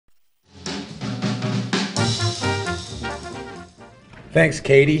Thanks,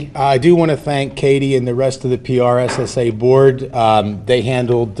 Katie. I do want to thank Katie and the rest of the PRSSA board. They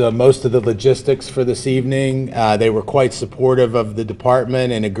handled most of the logistics for this evening. They were quite supportive of the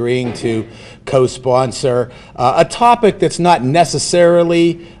department and agreeing to co-sponsor a topic that's not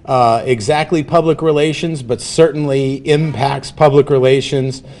necessarily exactly public relations, but certainly impacts public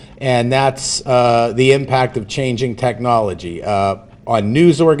relations, and that's the impact of changing technology on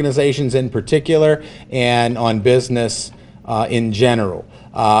news organizations in particular and on business in general.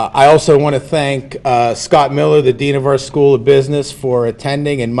 I also want to thank Scott Miller, the Dean of our School of Business, for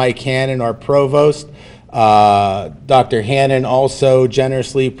attending, and Mike Hannon, our Provost. Dr. Hannon also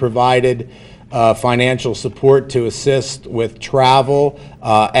generously provided financial support to assist with travel,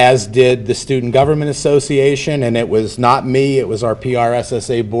 as did the Student Government Association, and it was not me, it was our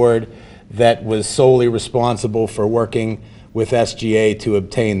PRSSA board that was solely responsible for working with SGA to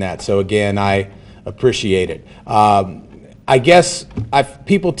obtain that. So again, I appreciate it. I guess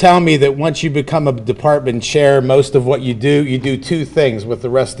people tell me that once you become a department chair, most of what you do two things with the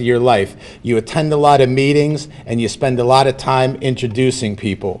rest of your life. You attend a lot of meetings and you spend a lot of time introducing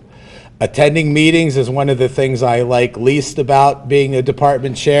people. Attending meetings is one of the things I like least about being a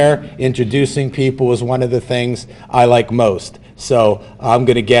department chair. Introducing people is one of the things I like most. So I'm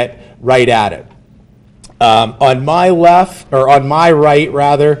going to get right at it. On my left, or on my right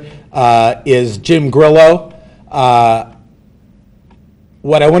rather, is Jim Grillo.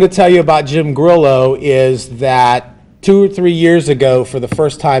 What I want to tell you about Jim Grillo is that 2 or 3 years ago, for the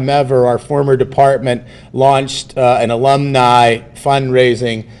first time ever, our former department launched an alumni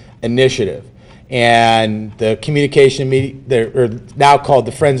fundraising initiative. And the communication or now called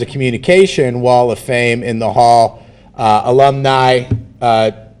the Friends of Communication Wall of Fame in the hall, alumni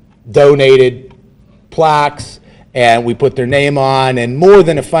donated plaques, and we put their name on, and more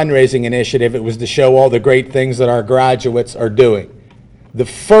than a fundraising initiative, it was to show all the great things that our graduates are doing. The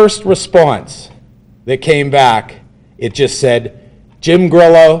first response that came back, it just said, Jim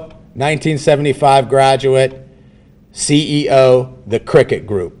Grillo, 1975 graduate, CEO, the Cricket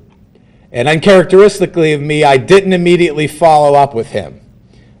Group. And uncharacteristically of me, I didn't immediately follow up with him.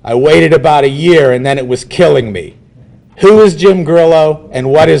 I waited about a year, and then it was killing me. Who is Jim Grillo, and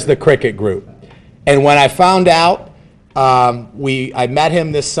what is the Cricket Group? And when I found out, I met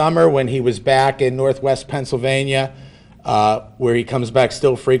him this summer when he was back in Northwest Pennsylvania, where he comes back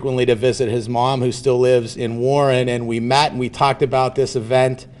still frequently to visit his mom, who still lives in Warren, and we met and we talked about this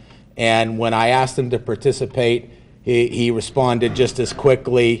event. And when I asked him to participate, he responded just as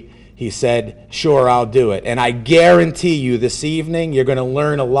quickly. He said, sure, I'll do it. And I guarantee you this evening you're going to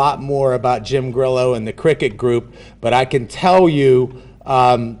learn a lot more about Jim Grillo and the Cricket Group, but I can tell you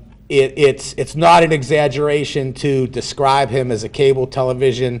it's not an exaggeration to describe him as a cable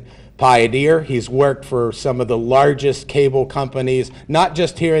television pioneer. He's worked for some of the largest cable companies, not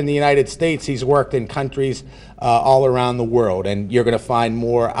just here in the United States. He's worked in countries all around the world, and you're going to find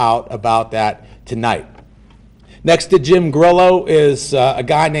more out about that tonight. Next to Jim Grillo is a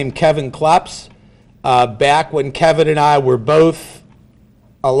guy named Kevin Kleps. Back when Kevin and I were both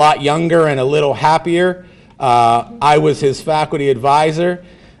a lot younger and a little happier, I was his faculty advisor.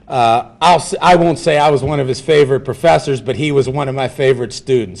 I won't say I was one of his favorite professors, but he was one of my favorite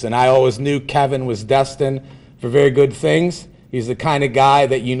students. And I always knew Kevin was destined for very good things. He's the kind of guy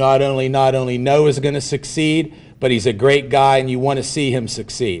that you not only know is going to succeed, but he's a great guy and you want to see him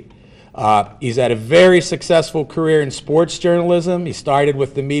succeed. He's had a very successful career in sports journalism. He started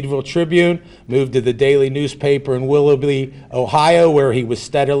with the Meadville Tribune, moved to the daily newspaper in Willoughby, Ohio, where he was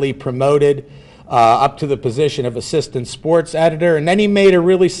steadily promoted up to the position of assistant sports editor, and then he made a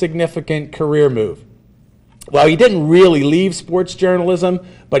really significant career move. Well, he didn't really leave sports journalism,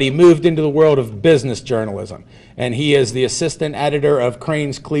 but he moved into the world of business journalism, and he is the assistant editor of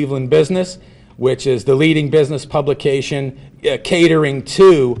Crane's Cleveland Business, which is the leading business publication catering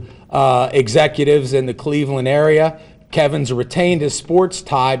to executives in the Cleveland area. Kevin's retained his sports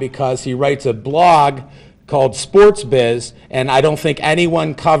tie because he writes a blog called Sports Biz, and I don't think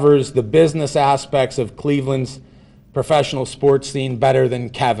anyone covers the business aspects of Cleveland's professional sports scene better than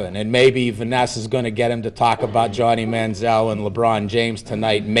Kevin. And maybe Vanessa is going to get him to talk about Johnny Manziel and LeBron James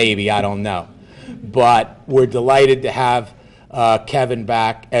tonight. Maybe, I don't know. But we're delighted to have Kevin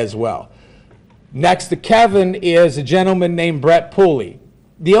back as well. Next to Kevin is a gentleman named Brett Pooley.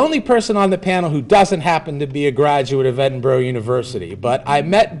 The only person on the panel who doesn't happen to be a graduate of Edinburgh University. But I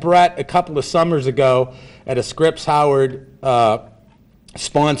met Brett a couple of summers ago at a Scripps Howard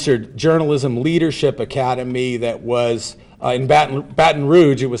sponsored Journalism Leadership Academy that was in Baton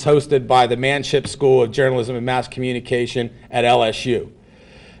Rouge. It was hosted by the Manship School of Journalism and Mass Communication at LSU.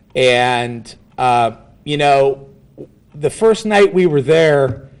 And, you know, the first night we were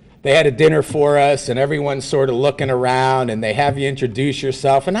there, they had a dinner for us, and everyone's sort of looking around, and they have you introduce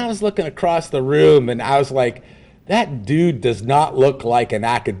yourself. And I was looking across the room, and I was like, that dude does not look like an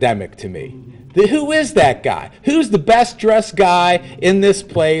academic to me. Who is that guy? Who's the best dressed guy in this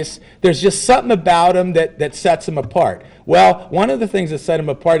place? There's just something about him that sets him apart. Well, one of the things that set him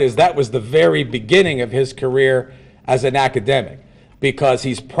apart is that was the very beginning of his career as an academic, because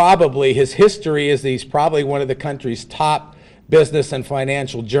his history is that he's probably one of the country's top business and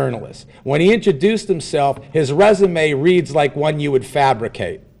financial journalists. When he introduced himself, his resume reads like one you would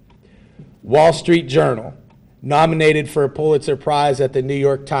fabricate. Wall Street Journal, nominated for a Pulitzer Prize at the New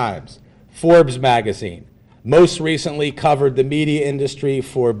York Times, Forbes magazine, most recently covered the media industry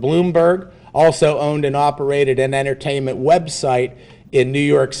for Bloomberg, also owned and operated an entertainment website in New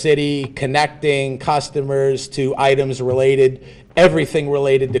York City, connecting customers to items related, everything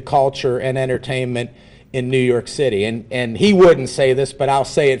related to culture and entertainment in New York City. And he wouldn't say this, but I'll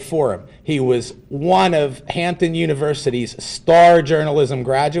say it for him. He was one of Hampton University's star journalism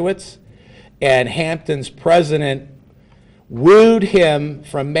graduates, and Hampton's president wooed him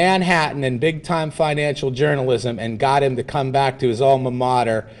from Manhattan and big-time financial journalism and got him to come back to his alma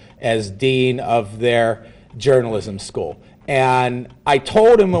mater as dean of their journalism school. And I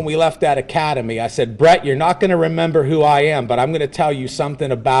told him when we left that academy, I said, Brett, you're not going to remember who I am, but I'm going to tell you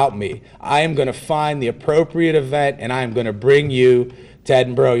something about me. I am going to find the appropriate event, and I am going to bring you to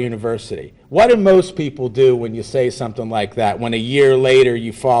Edinburgh University. What do most people do when you say something like that, when a year later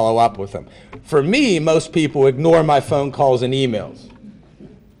you follow up with them? For me, most people ignore my phone calls and emails.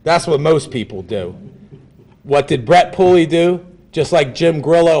 That's what most people do. What did Brett Pulley do? Just like Jim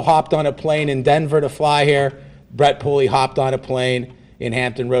Grillo hopped on a plane in Denver to fly here, Brett Pulley hopped on a plane in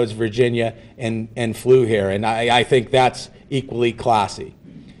Hampton Roads, Virginia, and flew here. And I think that's equally classy.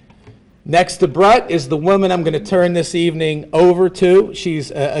 Next to Brett is the woman I'm going to turn this evening over to. She's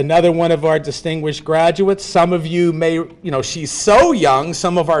another one of our distinguished graduates. Some of you may, she's so young,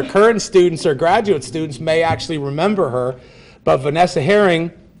 some of our current students or graduate students may actually remember her. But Vanessa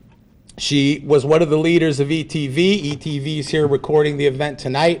Herring, she was one of the leaders of ETV. ETV is here recording the event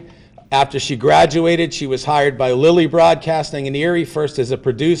tonight. After she graduated, she was hired by Lilly Broadcasting in Erie, first as a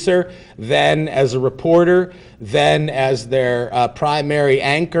producer, then as a reporter, then as their primary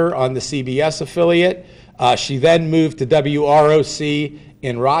anchor on the CBS affiliate. She then moved to WROC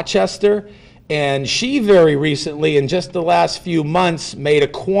in Rochester, and she very recently, in just the last few months, made a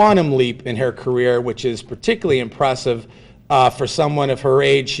quantum leap in her career, which is particularly impressive for someone of her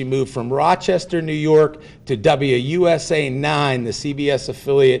age. She moved from Rochester, New York to WUSA 9, the CBS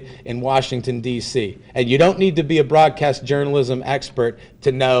affiliate in Washington, D.C. And you don't need to be a broadcast journalism expert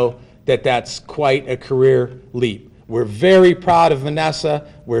to know that that's quite a career leap. We're very proud of Vanessa.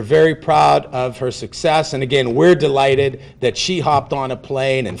 We're very proud of her success. And again, we're delighted that she hopped on a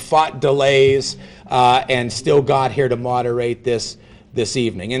plane and fought delays and still got here to moderate this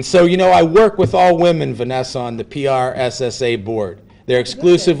evening. And so, I work with all women, Vanessa, on the PRSSA board. They're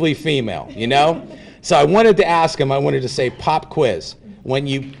exclusively female, So I wanted to ask them, I wanted to say pop quiz. When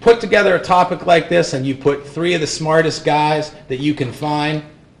you put together a topic like this and you put 3 of the smartest guys that you can find,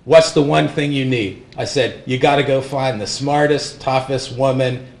 what's the one thing you need? I said, you got to go find the smartest, toughest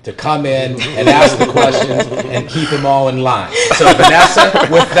woman to come in and ask the questions and keep them all in line. So Vanessa,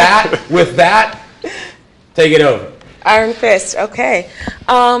 with that, take it over. Iron Fist, okay.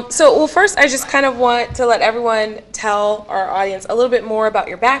 First I just kind of want to let everyone tell our audience a little bit more about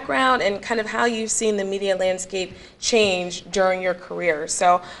your background and kind of how you've seen the media landscape change during your career.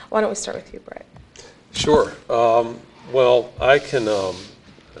 So why don't we start with you, Brett? Sure. Well, I can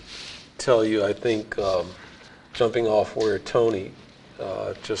tell you, I think, jumping off where Tony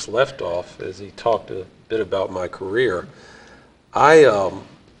just left off as he talked a bit about my career,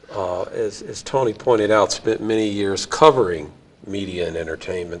 as Tony pointed out, spent many years covering media and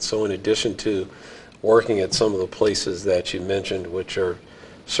entertainment. So in addition to working at some of the places that you mentioned, which are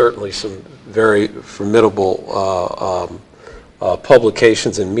certainly some very formidable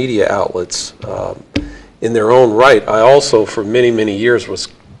publications and media outlets in their own right, I also for many, many years was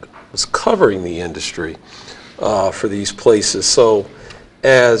covering the industry for these places. So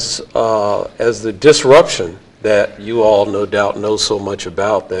as the disruption that you all no doubt know so much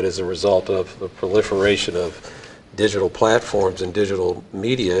about, that is a result of the proliferation of digital platforms and digital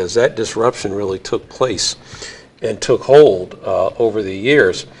media, as that disruption really took place and took hold over the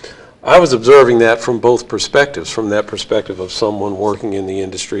years, I was observing that from both perspectives, from that perspective of someone working in the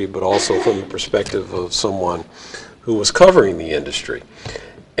industry, but also from the perspective of someone who was covering the industry.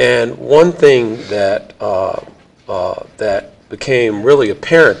 And one thing that became really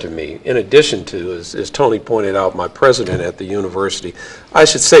apparent to me, in addition to, as Tony pointed out, my president at the university. I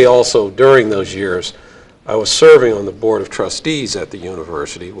should say also during those years, I was serving on the board of trustees at the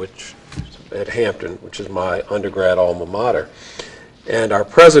university, at Hampton, which is my undergrad alma mater. And our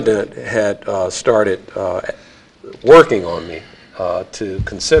president had started working on me to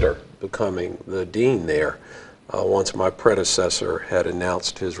consider becoming the dean there once my predecessor had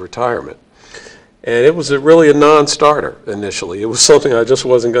announced his retirement. And it was really a non-starter initially. It was something I just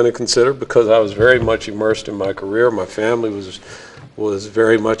wasn't going to consider because I was very much immersed in my career. My family was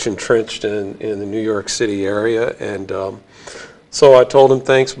very much entrenched in the New York City area. And so I told him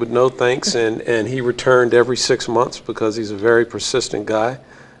thanks, but no thanks. And he returned every 6 months because he's a very persistent guy,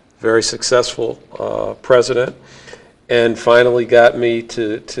 very successful president, and finally got me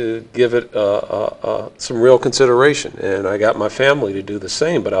to give it some real consideration. And I got my family to do the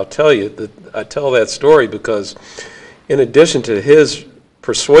same. But I'll tell you, I tell that story because in addition to his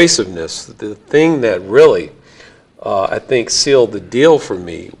persuasiveness, the thing that really, I think, sealed the deal for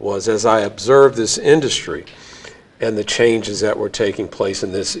me was as I observed this industry and the changes that were taking place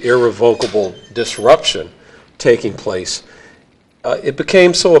and this irrevocable disruption taking place, it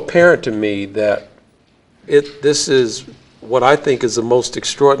became so apparent to me that this is what I think is the most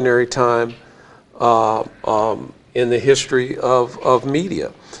extraordinary time in the history of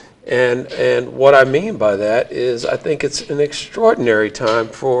media. And what I mean by that is I think it's an extraordinary time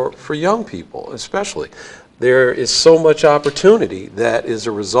for young people, especially. There is so much opportunity that is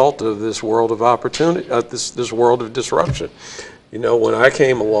a result of this world of opportunity, this world of disruption. You know, when I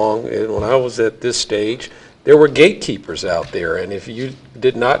came along and when I was at this stage, there were gatekeepers out there, and if you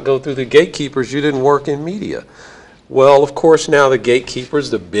did not go through the gatekeepers, you didn't work in media. Well, of course, now the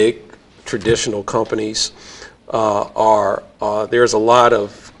gatekeepers, the big traditional companies, there's a lot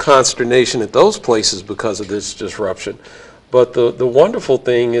of consternation at those places because of this disruption. But the wonderful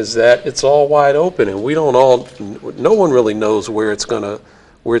thing is that it's all wide open, and no one really knows where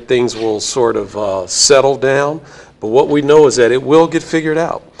things will sort of settle down. But what we know is that it will get figured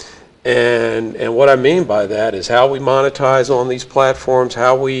out. And what I mean by that is how we monetize on these platforms,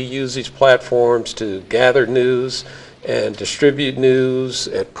 how we use these platforms to gather news and distribute news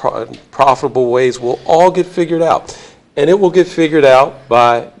at profitable ways will all get figured out. And it will get figured out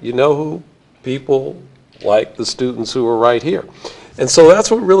by, you know who? People like the students who are right here. And so that's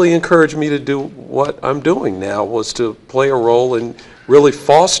what really encouraged me to do what I'm doing now, was to play a role in really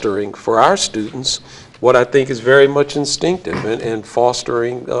fostering for our students what I think is very much instinctive and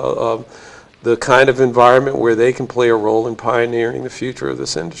fostering the kind of environment where they can play a role in pioneering the future of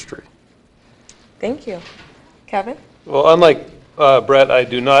this industry. Thank you. Kevin? Well, unlike Brett, I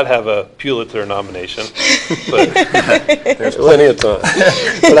do not have a Pulitzer nomination, but There's plenty of time.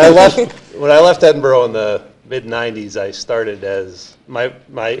 when I left Edinburgh in the mid-'90s, I started as my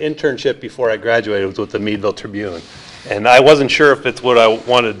internship before I graduated was with the Meadville Tribune, and I wasn't sure if it's what I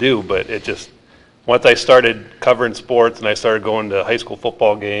want to do, but it just, once I started covering sports and I started going to high school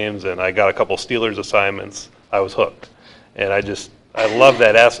football games and I got a couple Steelers assignments, I was hooked. And I love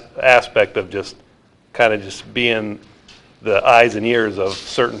that aspect of just kind of just being the eyes and ears of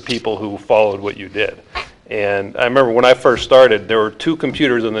certain people who followed what you did. And I remember when I first started, there were 2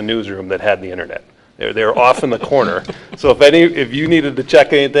 computers in the newsroom that had the internet. They were off in the corner. So if you needed to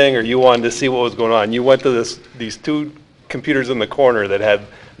check anything or you wanted to see what was going on, you went to these 2 computers in the corner that had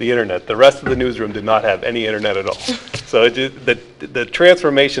the internet. The rest of the newsroom did not have any internet at all. So the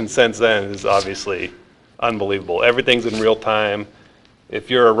transformation since then is obviously unbelievable. Everything's in real time. If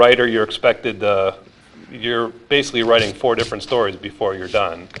you're a writer, you're basically writing 4 different stories before you're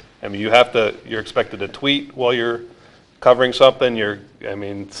done. I mean, you're expected to tweet while you're covering something.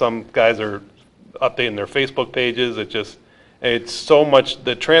 Some guys are updating their Facebook pages. It's so much,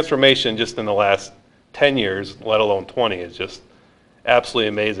 the transformation just in the last 10 years, let alone 20, is just absolutely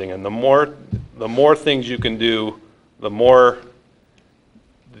amazing. And the more things you can do, the more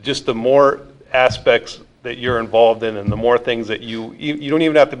aspects that you're involved in, and the more things that you don't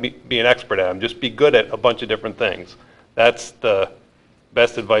even have to be an expert at them. Just be good at a bunch of different things. That's the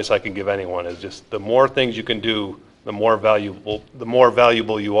best advice I can give anyone, is just the more things you can do, the more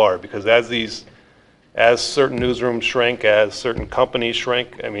valuable you are. Because as certain newsrooms shrink, as certain companies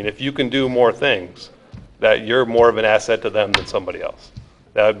shrink, I mean, if you can do more things, that you're more of an asset to them than somebody else.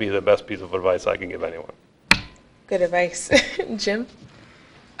 That would be the best piece of advice I can give anyone. Good advice. Jim?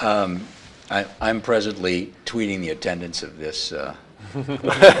 I'm presently tweeting the attendance of this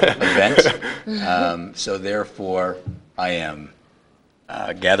event. So therefore, I am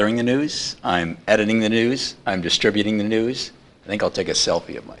gathering the news, I'm editing the news, I'm distributing the news, think I'll take a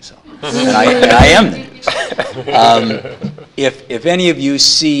selfie of myself. And I am the news. If any of you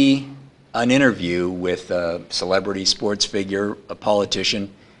see an interview with a celebrity sports figure, a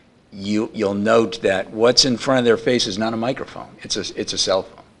politician, you'll note that what's in front of their face is not a microphone. It's a cell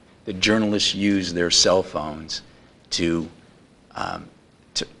phone. The journalists use their cell phones to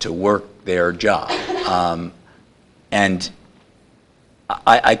work their job. And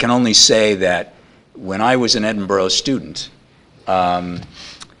I can only say that when I was an Edinburgh student, and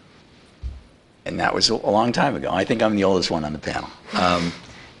that was a long time ago. I think I'm the oldest one on the panel.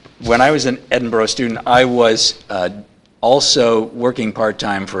 When I was an Edinburgh student, I was also working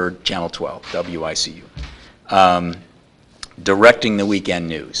part-time for Channel 12, WICU, directing the weekend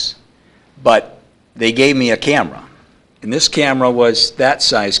news. But they gave me a camera. And this camera was that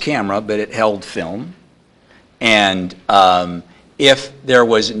size camera, but it held film. And if there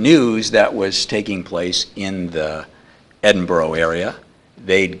was news that was taking place in the Edinburgh area,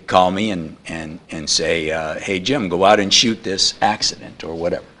 they'd call me and say, hey, Jim, go out and shoot this accident or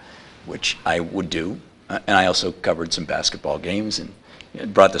whatever, which I would do. And I also covered some basketball games and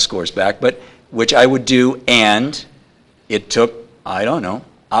brought the scores back, but which I would do, and it took, I don't know,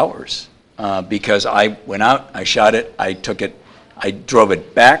 hours, because I went out, I shot it, I took it, I drove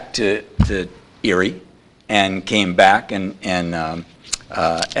it back to Erie and came back, and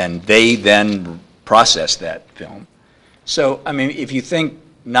they then processed that film. So, I mean, if you think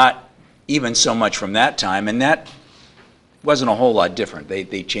not even so much from that time, and that wasn't a whole lot different.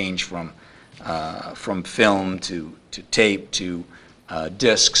 They changed from film to tape to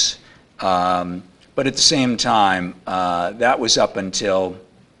discs. But at the same time, that was up until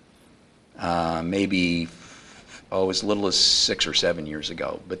maybe as little as 6 or 7 years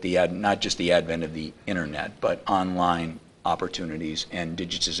ago. But not just the advent of the internet, but online opportunities and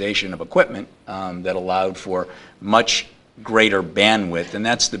digitization of equipment that allowed for much greater bandwidth. And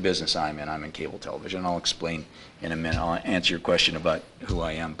that's the business I'm in. I'm in cable television. I'll explain in a minute. I'll answer your question about who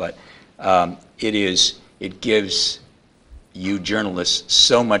I am. But it gives you journalists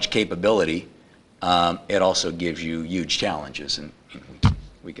so much capability. It also gives you huge challenges, and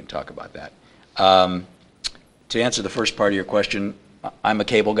we can talk about that. To answer the first part of your question, I'm a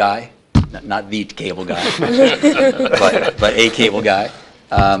cable guy, not the cable guy, but a cable guy.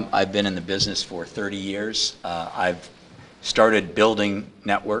 I've been in the business for 30 years. I've started building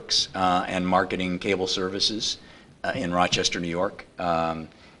networks and marketing cable services in Rochester, New York.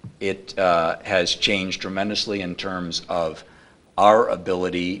 It has changed tremendously in terms of our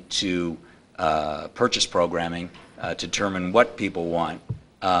ability to purchase programming, determine what people want,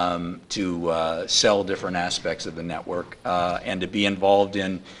 to sell different aspects of the network, and to be involved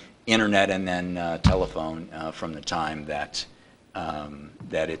in internet and then telephone from the time that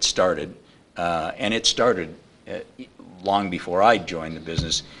it started. And it started long before I joined the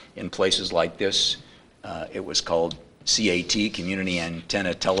business in places like this. It was called CAT, Community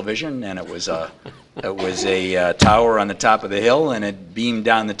Antenna Television, and it was a tower on the top of the hill, and it beamed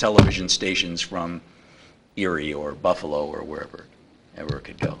down the television stations from Erie or Buffalo or wherever it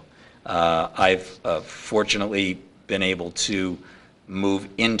could go. I've fortunately been able to move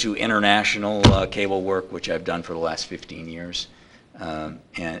into international cable work, which I've done for the last 15 years,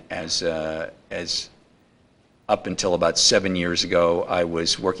 and as up until about 7 years ago, I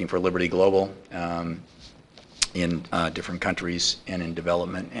was working for Liberty Global in different countries and in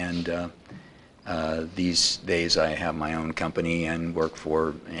development, and these days I have my own company and work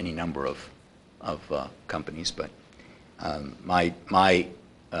for any number of companies. But my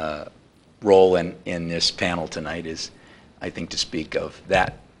role in this panel tonight is, I think, to speak of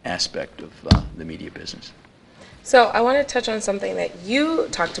that aspect of the media business. So I want to touch on something that you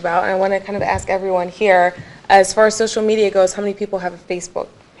talked about, and I want to kind of ask everyone here, as far as social media goes, how many people have a Facebook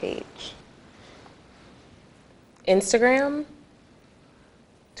page? Instagram?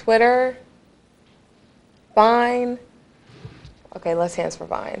 Twitter? Vine? Okay, less hands for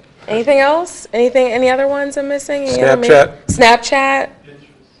Vine. Anything else? Any other ones I'm missing? Snapchat. Snapchat?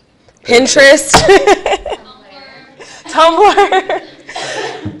 Pinterest? Tumblr?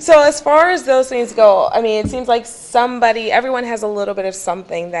 So as far as those things go, I mean, it seems like everyone has a little bit of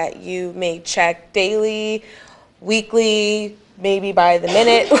something that you may check daily, weekly, maybe by the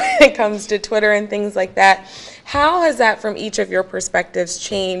minute when it comes to Twitter and things like that. How has that, from each of your perspectives,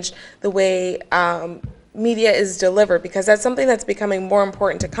 changed the way media is delivered? Because that's something that's becoming more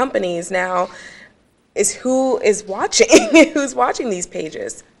important to companies now, is who is watching, who's watching these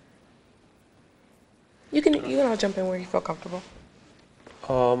pages. You can all jump in where you feel comfortable.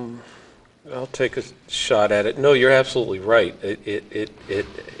 I'll take a shot at it. No, you're absolutely right. It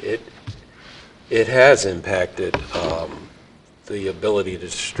has impacted the ability to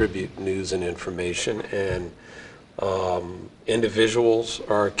distribute news and information, and individuals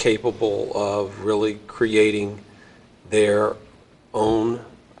are capable of really creating their own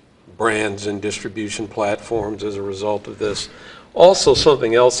brands and distribution platforms as a result of this. Also,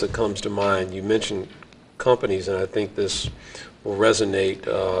 something else that comes to mind, you mentioned companies, and I think this will resonate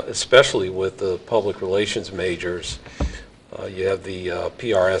especially with the public relations majors. You have the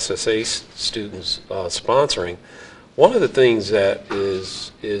PRSSA students sponsoring. One of the things that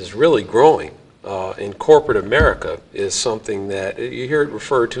is really growing in corporate America is something that you hear it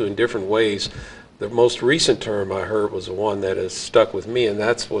referred to in different ways. The most recent term I heard was the one that has stuck with me, and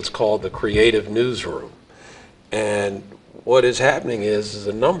that's what's called the creative newsroom. And what is happening is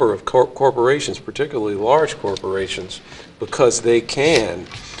a number of corporations, particularly large corporations, because they can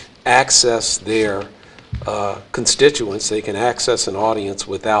access their constituents, they can access an audience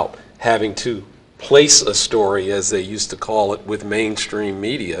without having to place a story, as they used to call it, with mainstream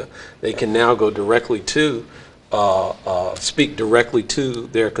media. They can now go directly to, speak directly to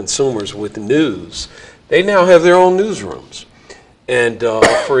their consumers with news. They now have their own newsrooms. And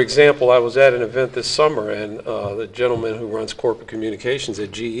for example, I was at an event this summer, and the gentleman who runs corporate communications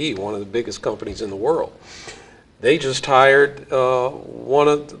at GE, one of the biggest companies in the world, they just hired one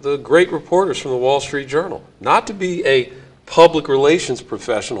of the great reporters from the Wall Street Journal, not to be a public relations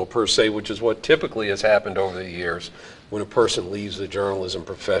professional per se, which is what typically has happened over the years when a person leaves the journalism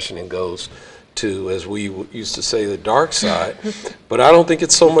profession and goes to, as we used to say, the dark side. But I don't think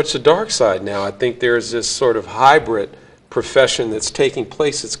it's so much the dark side now. I think there's this sort of hybrid profession that's taking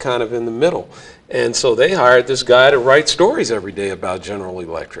place. It's kind of in the middle. And so they hired this guy to write stories every day about General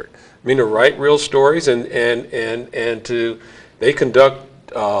Electric. I mean, to write real stories, and they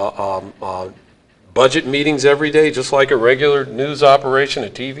conduct budget meetings every day, just like a regular news operation, a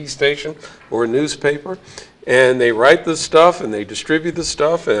TV station or a newspaper. And they write the stuff and they distribute the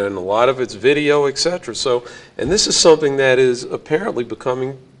stuff, and a lot of it's video, etc. So, and this is something that is apparently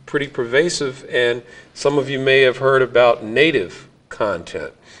becoming pretty pervasive, and some of you may have heard about native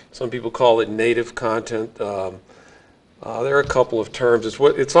content. Some people call it native content. There are a couple of terms.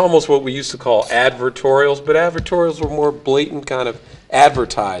 It's almost what we used to call advertorials, but advertorials were more blatant kind of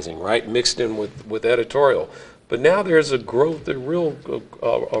advertising, right, mixed in with editorial. But now there's a growth, a real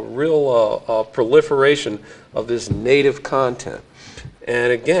proliferation of this native content.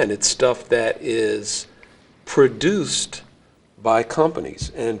 And again, it's stuff that is produced by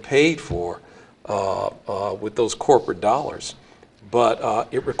companies and paid for with those corporate dollars. But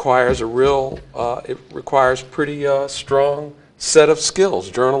it requires pretty strong set of skills,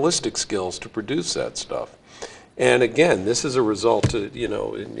 journalistic skills, to produce that stuff. And again, this is a result to,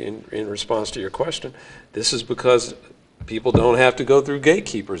 in response to your question, this is because people don't have to go through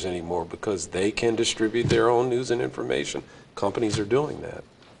gatekeepers anymore, because they can distribute their own news and information. Companies are doing that.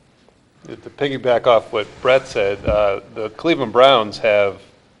 To piggyback off what Brett said, the Cleveland Browns have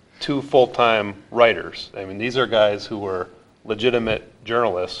 2 full-time writers. I mean, these are guys who were legitimate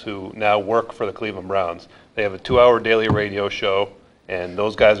journalists who now work for the Cleveland Browns. They have a 2-hour daily radio show, and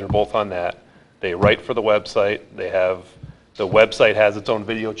those guys are both on that. They write for the website. The website has its own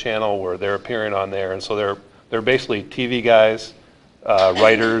video channel where they're appearing on there, and so they're basically TV guys,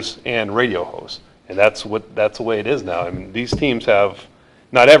 writers, and radio hosts. And that's the way it is now. I mean, these teams have,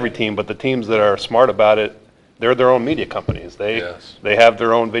 not every team, but the teams that are smart about it, they're their own media companies. They have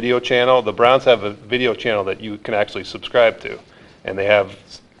their own video channel. The Browns have a video channel that you can actually subscribe to, and they have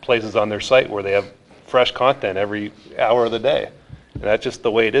places on their site where they have fresh content every hour of the day. And that's just the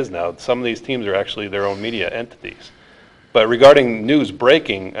way it is now. Some of these teams are actually their own media entities. But regarding news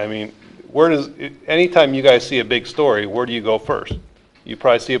breaking, I mean, anytime you guys see a big story, where do you go first? You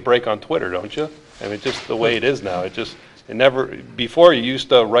probably see a break on Twitter, don't you? I mean, it's just the way it is now. Before you used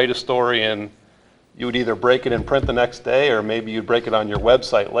to write a story and you would either break it in print the next day, or maybe you'd break it on your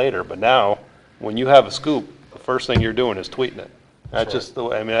website later. But now, when you have a scoop, the first thing you're doing is tweeting it. That's just the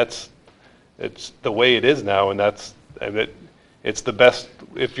way, I mean, it's the way it is now, and it's the best.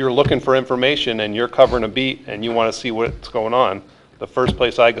 If you're looking for information and you're covering a beat and you want to see what's going on, the first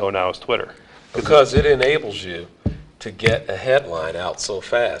place I go now is Twitter. Because it enables you to get a headline out so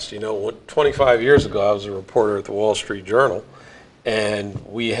fast. 25 years ago, I was a reporter at the Wall Street Journal, and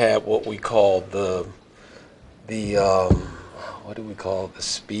we had what we called the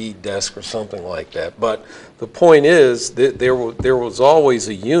speed desk or something like that. But the point is that there was always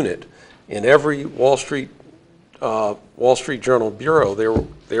a unit in every Wall Street Journal bureau.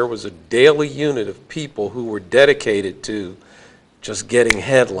 There was a daily unit of people who were dedicated to just getting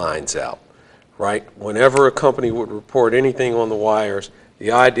headlines out, right? Whenever a company would report anything on the wires, the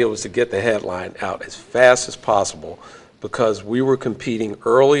idea was to get the headline out as fast as possible because we were competing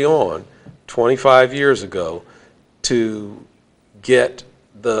early on, 25 years ago, to get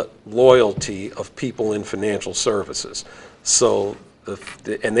the loyalty of people in financial services. So,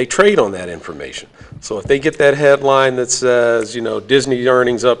 and they trade on that information. So if they get that headline that says, you know, Disney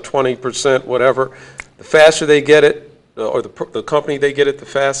earnings up 20%, whatever, the faster they get it, or the company they get it the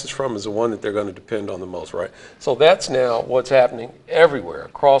fastest from is the one that they're going to depend on the most, right? So that's now what's happening everywhere,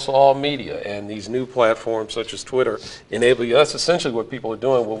 across all media, and these new platforms such as Twitter enable you. That's essentially what people are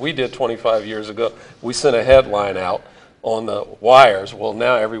doing. What we did 25 years ago, we sent a headline out on the wires. Well,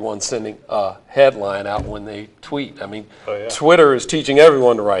 now everyone's sending a headline out when they tweet. I mean, Twitter is teaching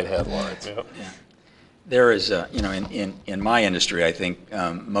everyone to write headlines. Yep. Yeah. There is, you know, in my industry, I think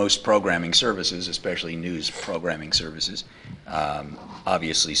most programming services, especially news programming services,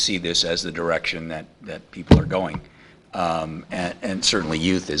 obviously see this as the direction that people are going, and certainly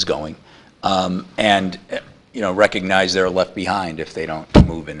youth is going, and you know, recognize they're left behind if they don't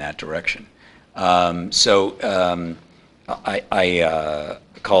move in that direction. So I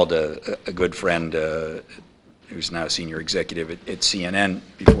called a good friend who's now a senior executive at CNN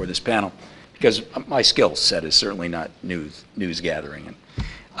before this panel, because my skill set is certainly not news gathering.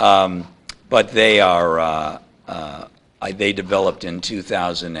 But they are, they developed in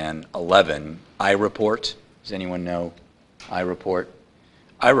 2011 iReport. Does anyone know iReport?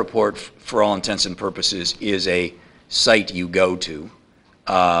 iReport, for all intents and purposes, is a site you go to.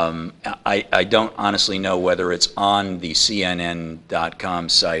 I don't honestly know whether it's on the CNN.com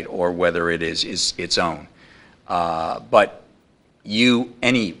site or whether it is its own. But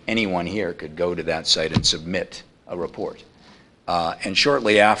anyone here could go to that site and submit a report. And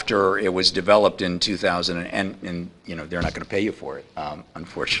shortly after it was developed in 2000, and you know, they're not going to pay you for it,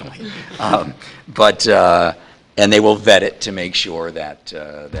 unfortunately. And they will vet it to make sure that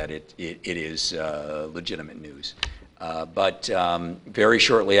it is legitimate news. But very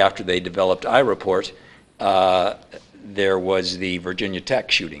shortly after they developed iReport, there was the Virginia Tech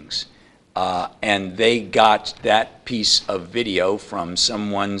shootings. And they got that piece of video from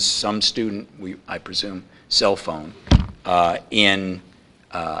some student, I presume, cell phone, in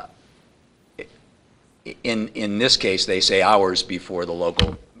this case, they say hours before the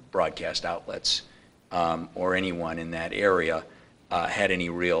local broadcast outlets or anyone in that area had any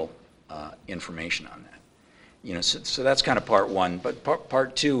real information on that. You know, so that's kind of part one. But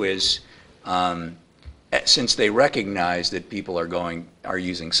part two is, since they recognize that people are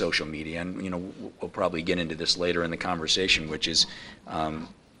using social media, and you know, we'll probably get into this later in the conversation, which is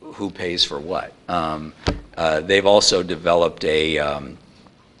who pays for what. They've also developed a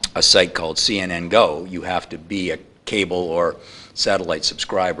site called CNN Go. You have to be a cable or satellite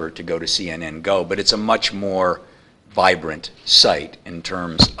subscriber to go to CNN Go, but it's a much more vibrant site in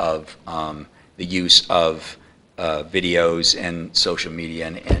terms of the use of videos and social media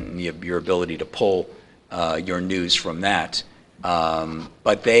and your ability to pull your news from that.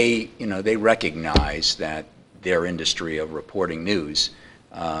 But they recognize that their industry of reporting news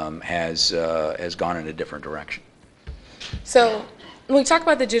has gone in a different direction. So when we talk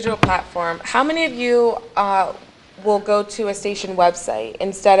about the digital platform, how many of you will go to a station website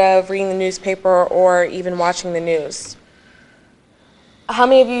instead of reading the newspaper or even watching the news? How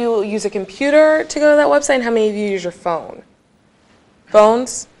many of you use a computer to go to that website, and how many of you use your phone?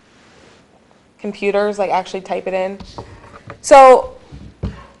 Phones? Computers, like actually type it in? So,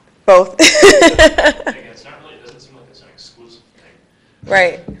 both. It's not really, it doesn't seem like it's an exclusive thing.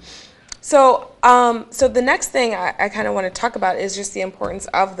 Right. So, so the next thing I kind of want to talk about is just the importance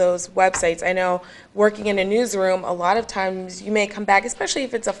of those websites. I know working in a newsroom, a lot of times you may come back, especially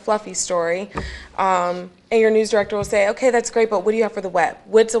if it's a fluffy story, and your news director will say, okay, that's great, but what do you have for the web?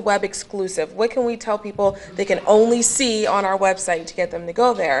 What's a web exclusive? What can we tell people they can only see on our website to get them to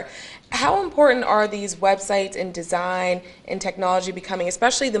go there? How important are these websites in design and technology becoming,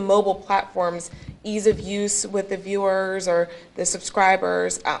 especially the mobile platforms, ease of use with the viewers or the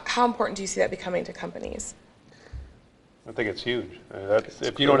subscribers? How important do you see that becoming to companies? I think it's huge. I mean,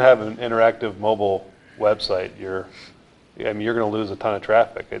 if you don't have an interactive mobile website, you're going to lose a ton of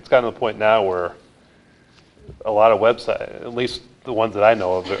traffic. It's gotten to the point now where a lot of websites, at least the ones that I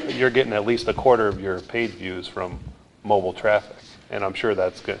know of, you're getting at least a quarter of your page views from mobile traffic, and I'm sure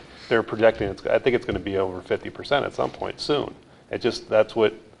that's good. They're projecting I think it's going to be over 50% at some point soon. That's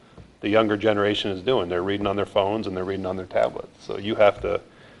what the younger generation is doing. They're reading on their phones and they're reading on their tablets. So you have to.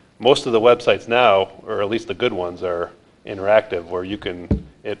 Most of the websites now, or at least the good ones, are interactive, where you can.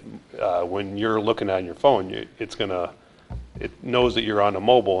 When you're looking at your phone, it knows that you're on a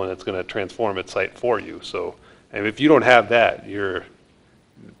mobile and it's going to transform its site for you. So, and if you don't have that,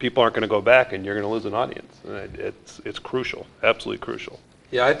 people aren't going to go back, and you're going to lose an audience. It's crucial, absolutely crucial.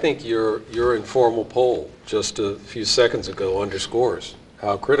 Yeah, I think your informal poll just a few seconds ago underscores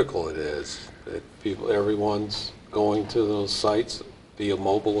how critical it is that everyone's going to those sites via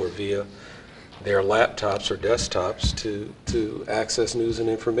mobile or via their laptops or desktops to access news and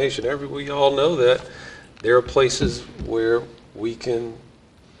information. We all know that there are places where we can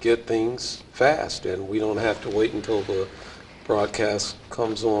get things fast, and we don't have to wait until the broadcast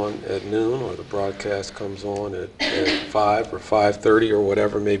comes on at noon or the broadcast comes on at 5 or 5:30 or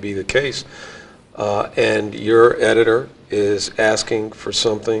whatever may be the case. And your editor is asking for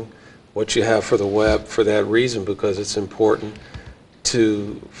something, what you have for the web, for that reason, because it's important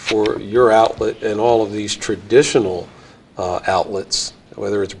for your outlet and all of these traditional outlets,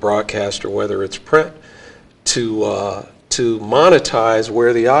 whether it's broadcast or whether it's print, to monetize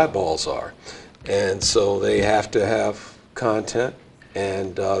where the eyeballs are. And so they have to have content,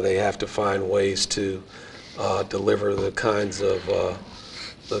 and they have to find ways to deliver the kinds of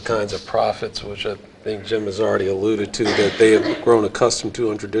profits, which I think Jim has already alluded to, that they have grown accustomed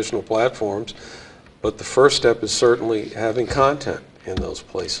to on traditional platforms. But the first step is certainly having content in those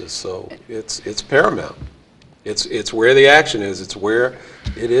places. So it's paramount. It's where the action is. It's where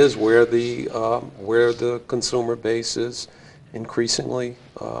the consumer base is increasingly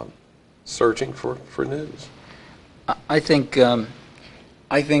searching for news. I think web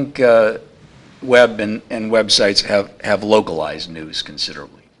and websites have localized news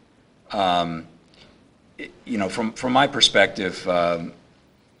considerably. From my perspective,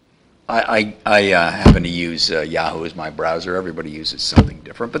 I happen to use Yahoo as my browser. Everybody uses something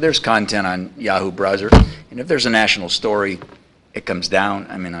different, but there's content on Yahoo browser, and if there's a national story, it comes down.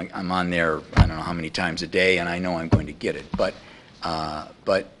 I mean, I'm on there, I don't know how many times a day, and I know I'm going to get it. But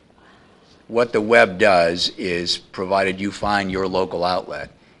what the web does is, provided you find your local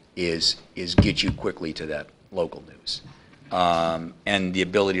outlet, is get you quickly to that local news, and the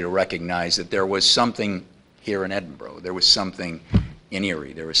ability to recognize that there was something here in Edinburgh, there was something in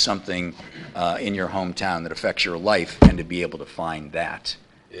Erie, there was something in your hometown that affects your life, and to be able to find that,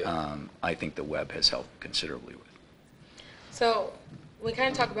 I think the web has helped considerably with. So we kind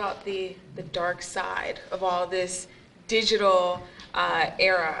of talk about the dark side of all this digital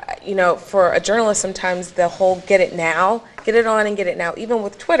era. For a journalist, sometimes the whole get it now, get it on and get it now. Even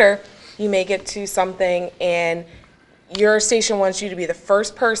with Twitter, you may get to something and your station wants you to be the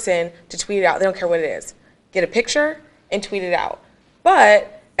first person to tweet it out. They don't care what it is. Get a picture and tweet it out.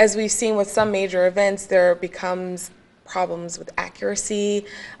 But as we've seen with some major events, there becomes problems with accuracy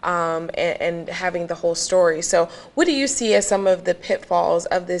and having the whole story. So what do you see as some of the pitfalls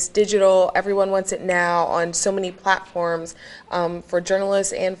of this digital, everyone wants it now on so many platforms for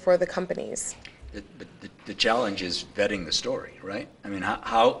journalists and for the companies? The challenge is vetting the story, right? I mean,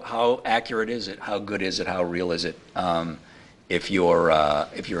 how accurate is it? How good is it? How real is it? If you're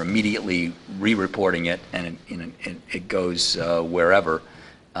immediately re-reporting it and it goes wherever,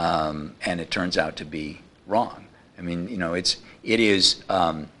 and it turns out to be wrong. I mean, it is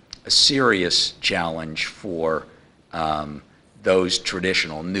a serious challenge for those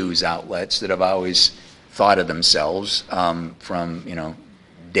traditional news outlets that have always thought of themselves from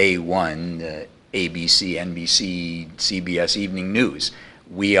day one, ABC, NBC, CBS Evening News.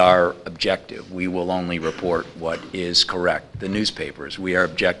 We are objective. We will only report what is correct. The newspapers, we are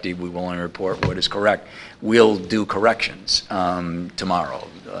objective. We will only report what is correct. We'll do corrections tomorrow,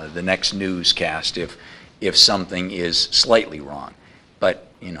 the next newscast, if something is slightly wrong.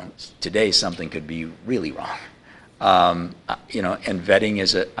 But today something could be really wrong. And vetting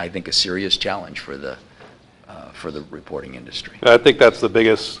is, I think, a serious challenge for the reporting industry. I think that's the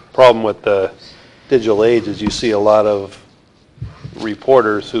biggest problem with the digital age, is you see a lot of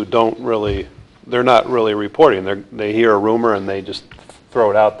reporters who they're not really reporting. They hear a rumor and they just throw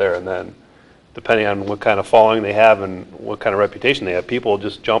it out there, and then depending on what kind of following they have and what kind of reputation they have, people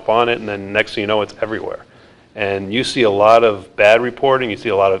just jump on it, and then next thing you know, it's everywhere. And you see a lot of bad reporting, you see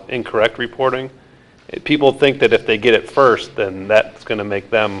a lot of incorrect reporting. People think that if they get it first, then that's going to make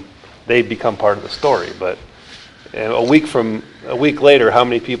they become part of the story. But a week later, how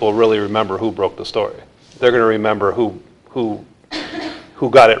many people really remember who broke the story? They're going to remember who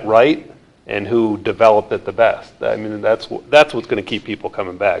got it right and who developed it the best. I mean, that's what's going to keep people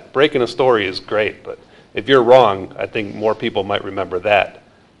coming back. Breaking a story is great, but if you're wrong, I think more people might remember that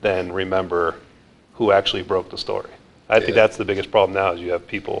than remember who actually broke the story. I think that's the biggest problem now, is you have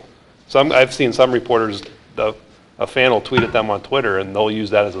people. I've seen some reporters, a fan will tweet at them on Twitter and they'll use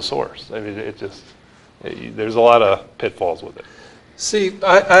that as a source. I mean, there's a lot of pitfalls with it. See,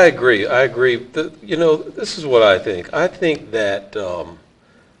 I agree. This is what I think. I think that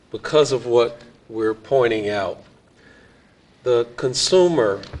because of what we're pointing out. The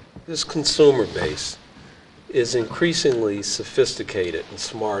consumer, this consumer base, is increasingly sophisticated and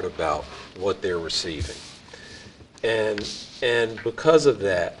smart about what they're receiving. And because of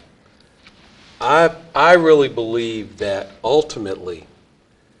that, I really believe that ultimately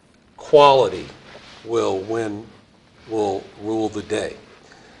quality will rule the day.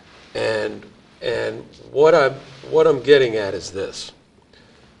 And what I'm getting at is this.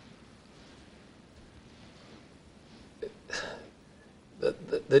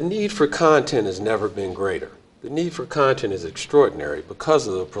 The need for content has never been greater. The need for content is extraordinary because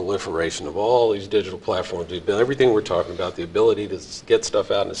of the proliferation of all these digital platforms. Everything we're talking about, the ability to get stuff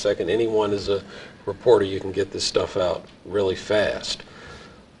out in a second. Anyone is a reporter, you can get this stuff out really fast.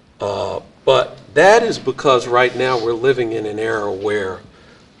 But that is because right now we're living in an era where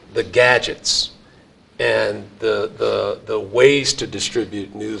the gadgets and the ways to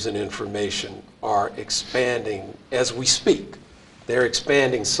distribute news and information are expanding as we speak. They're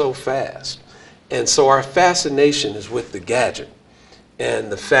expanding so fast. And so our fascination is with the gadget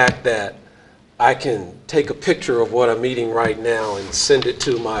and the fact that I can take a picture of what I'm eating right now and send it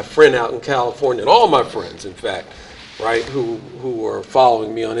to my friend out in California, and all my friends, in fact, right, who are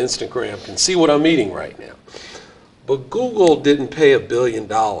following me on Instagram can see what I'm eating right now. But Google didn't pay $1 billion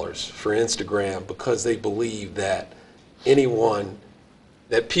for Instagram because they believe that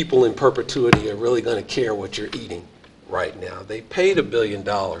that people in perpetuity are really going to care what you're eating right now. They paid $1 billion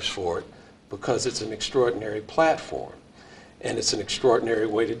for it because it's an extraordinary platform, and it's an extraordinary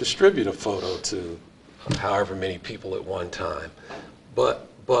way to distribute a photo to however many people at one time. But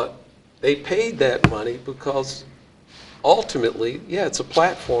they paid that money because ultimately, yeah, it's a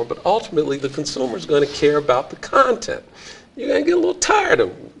platform, but ultimately the consumer's going to care about the content. You're going to get a little tired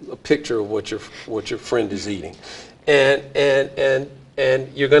of a picture of what your friend is eating, and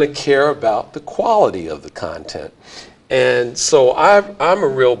you're going to care about the quality of the content. And so I'm a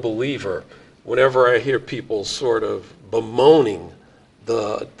real believer whenever I hear people sort of bemoaning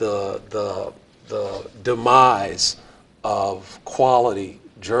the demise of quality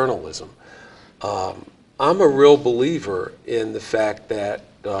journalism. I'm a real believer in the fact that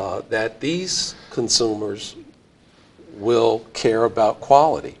that these consumers will care about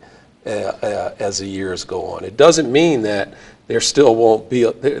quality as the years go on. It doesn't mean that there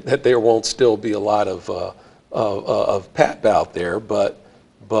won't still be a lot of pap out there, but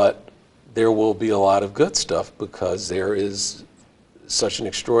there will be a lot of good stuff because there is such an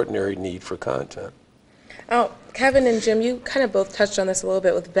extraordinary need for content. Oh, Kevin and Jim, you kind of both touched on this a little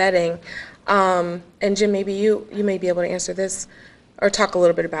bit with vetting. And Jim, maybe you may be able to answer this or talk a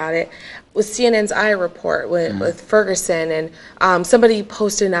little bit about it. With CNN's I report with Ferguson, and somebody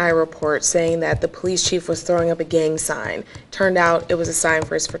posted an I report saying that the police chief was throwing up a gang sign. Turned out it was a sign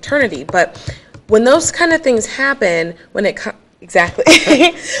for his fraternity. But when those kind of things happen, when it comes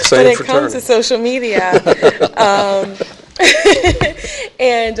to social media,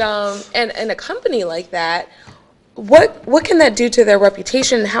 and a company like that, what can that do to their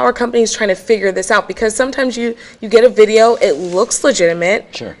reputation? How are companies trying to figure this out? Because sometimes you get a video, it looks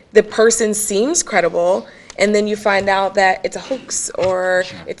legitimate, sure, the person seems credible, and then you find out that it's a hoax or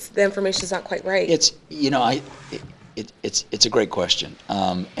sure, the information's not quite right. It's it's a great question,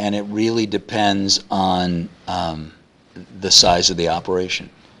 and it really depends on the size of the operation.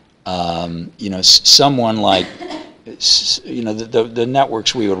 Someone like the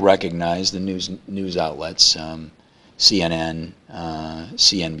networks we would recognize, the news outlets, CNN,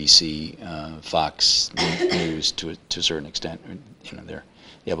 CNBC, Fox News to a certain extent.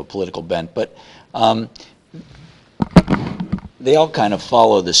 They have a political bent, but they all kind of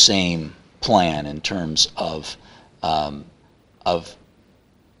follow the same plan in terms of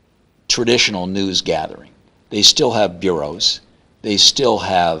traditional news gathering. They still have bureaus. They still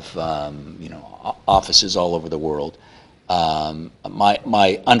have offices all over the world.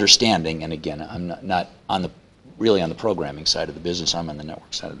 My understanding, and again, I'm not really on the programming side of the business. I'm on the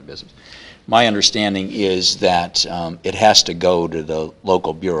network side of the business. My understanding is that it has to go to the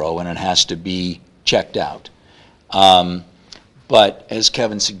local bureau and it has to be checked out. But as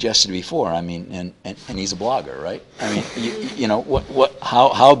Kevin suggested before, I mean, and he's a blogger, right? I mean,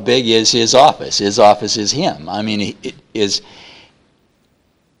 how big is his office? His office is him. I mean, it's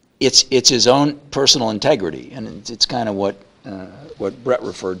his own personal integrity, and it's kind of what Brett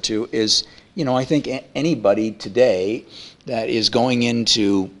referred to is, I think anybody today that is going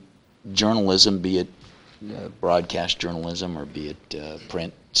into journalism, be it broadcast journalism or be it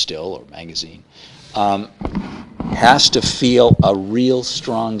print still or magazine, has to feel a real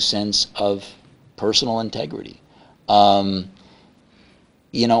strong sense of personal integrity.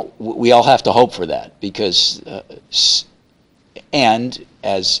 we all have to hope for that because, and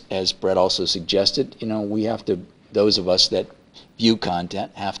as Brett also suggested, we have to, those of us that view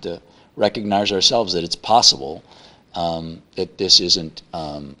content have to recognize ourselves that it's possible that this isn't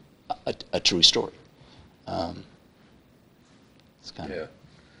a true story. It's kind of, Yeah.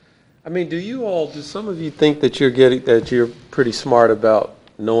 I mean, do some of you think that you're pretty smart about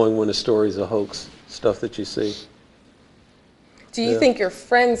knowing when a story's a hoax, stuff that you see? Do you think your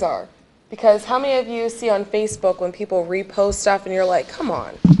friends are? Because how many of you see on Facebook when people repost stuff and you're like, come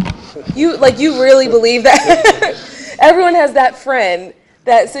on, you really believe that? Everyone has that friend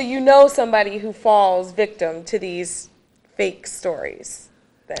so somebody who falls victim to these fake stories.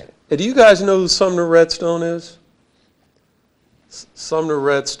 Then. Do you guys know who Sumner Redstone is? Sumner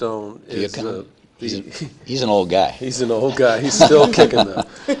Redstone is he's an old guy. He's an old guy. He's still kicking though.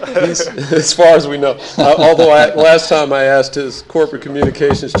 As far as we know. Although last time I asked his corporate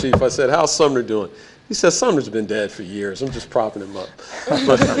communications chief, I said, "How's Sumner doing?" He said, "Sumner's been dead for years. I'm just propping him up."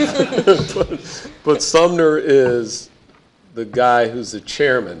 But Sumner is the guy who's the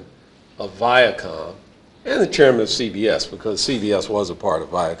chairman of Viacom and the chairman of CBS, because CBS was a part of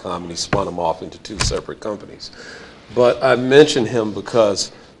Viacom and he spun them off into two separate companies. But I mention him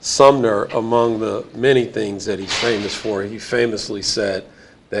because Sumner, among the many things that he's famous for, he famously said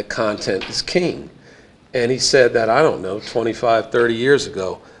that content is king. And he said that, I don't know, 25, 30 years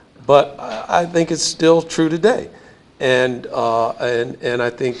ago. But I think it's still true today. And I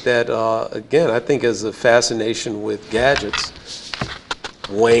think that, again, I think as the fascination with gadgets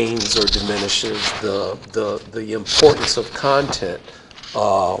wanes or diminishes, the importance of content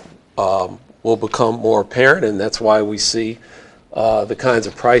will become more apparent, and that's why we see the kinds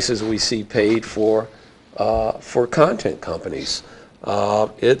of prices we see paid for content companies.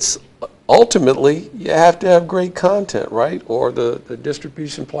 It's ultimately, you have to have great content, right? Or the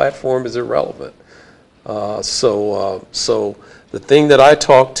distribution platform is irrelevant. So the thing that I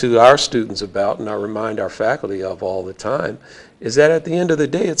talk to our students about, and I remind our faculty of all the time, is that at the end of the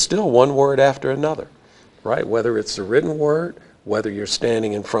day, it's still one word after another, right? Whether it's the written word, whether you're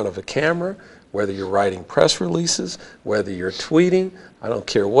standing in front of a camera, whether you're writing press releases, whether you're tweeting, I don't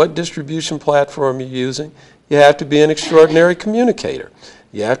care what distribution platform you're using, you have to be an extraordinary communicator.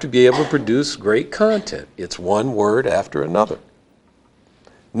 You have to be able to produce great content. It's one word after another.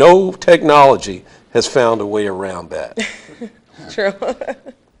 No technology has found a way around that. True.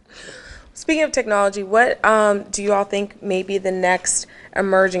 Speaking of technology, what do you all think may be the next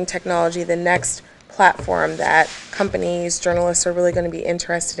emerging technology, the next platform that companies, journalists are really going to be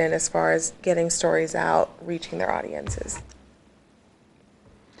interested in as far as getting stories out, reaching their audiences?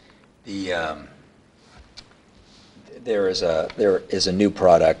 There is a new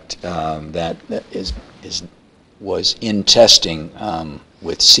product that was in testing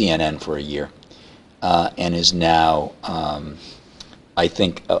with CNN for a year and is now I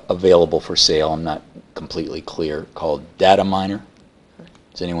think available for sale. I'm not completely clear. Called Data Miner.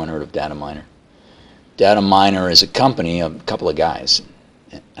 Has anyone heard of Data Miner? Data Miner is a company, a couple of guys.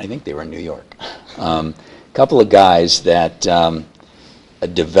 I think they were in New York. A couple of guys that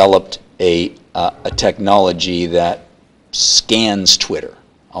developed a technology that scans Twitter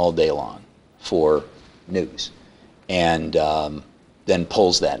all day long for news, and then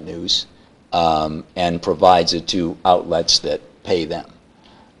pulls that news and provides it to outlets that pay them.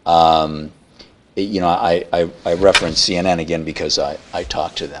 I reference CNN again because I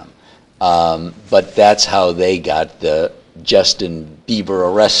talked to them. But that's how they got the Justin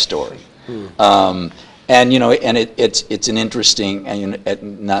Bieber arrest story. And it's an interesting,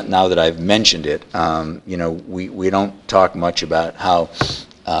 and now that I've mentioned it, we don't talk much about how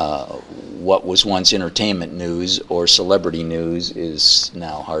what was once entertainment news or celebrity news is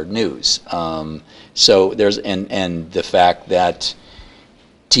now hard news. So there's and the fact that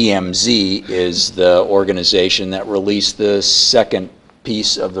TMZ is the organization that released the second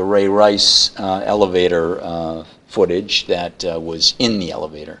piece of the Ray Rice elevator footage that was in the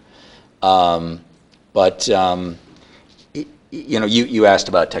elevator. You asked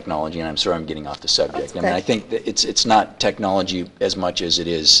about technology, and I'm sorry I'm getting off the subject. Okay. I mean, I think that it's not technology as much as it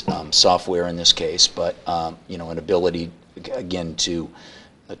is software in this case, but an ability again to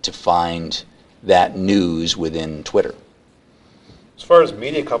find that news within Twitter. As far as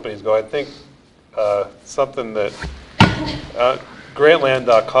media companies go, I think something that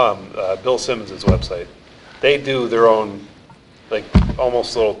Grantland.com, Bill Simmons' website, they do their own, like,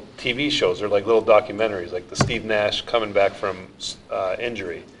 almost little TV shows. They're like little documentaries, like the Steve Nash coming back from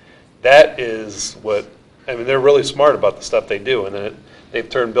injury. That is what, I mean, they're really smart about the stuff they do. And then they've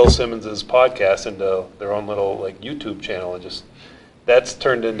turned Bill Simmons' podcast into their own little, like, YouTube channel and just that's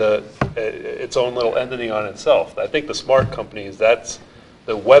turned into its own little entity on itself. I think the smart companies, that's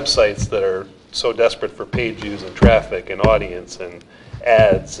the websites that are so desperate for page views and traffic and audience and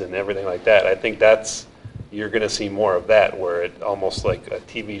ads and everything like that. I think you're going to see more of that, where it almost like a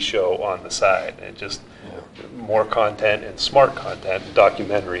TV show on the side, and just more content and smart content, and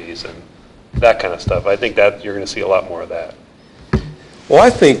documentaries and that kind of stuff. I think that you're going to see a lot more of that. Well, I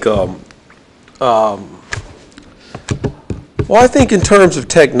think in terms of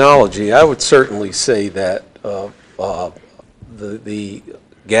technology, I would certainly say that the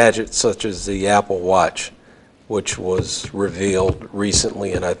gadgets such as the Apple Watch, which was revealed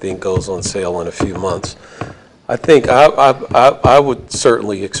recently and I think goes on sale in a few months, I think I would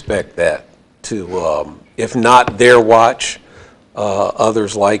certainly expect that to, if not their watch,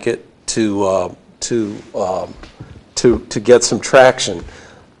 others like it, to get some traction.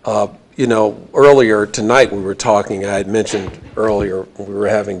 You know, earlier tonight we were talking, I had mentioned earlier when we were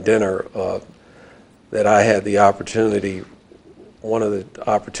having dinner that I had the opportunity, one of the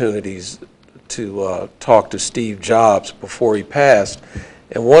opportunities to talk to Steve Jobs before he passed.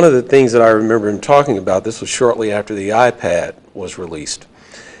 And one of the things that I remember him talking about, this was shortly after the iPad was released.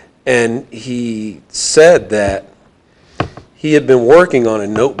 And he said that he had been working on a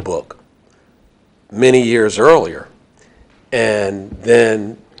notebook many years earlier. And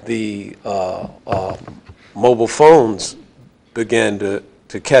then the mobile phones began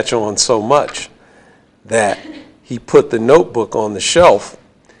to catch on so much that he put the notebook on the shelf,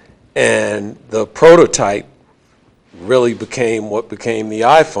 and the prototype really became what became the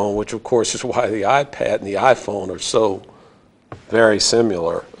iPhone, which of course is why the iPad and the iPhone are so very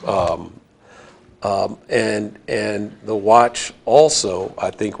similar. And the watch also,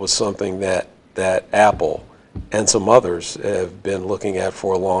 I think, was something that Apple and some others have been looking at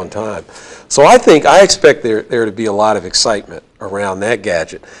for a long time. So I expect there to be a lot of excitement around that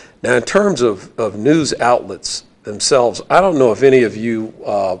gadget. Now, in terms of news outlets themselves, I don't know if any of you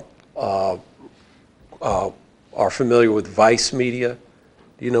are familiar with Vice Media.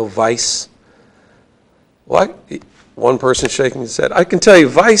 Do you know Vice? Well, one person shaking his head. I can tell you,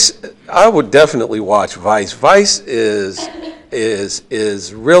 Vice, I would definitely watch Vice. Vice is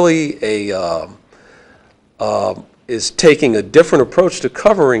really is taking a different approach to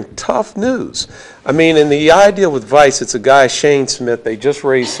covering tough news. I mean, and the idea with Vice, it's a guy, Shane Smith, they just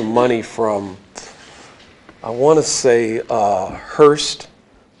raised some money from, I want to say Hearst,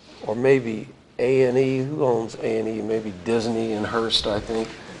 or maybe A&E. Who owns A&E? Maybe Disney and Hearst, I think.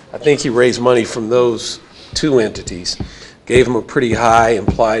 I think he raised money from those two entities, gave them a pretty high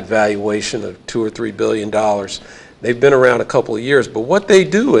implied valuation of $2 or $3 billion. They've been around a couple of years, but what they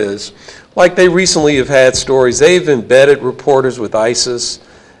do is, like they recently have had stories, they've embedded reporters with ISIS,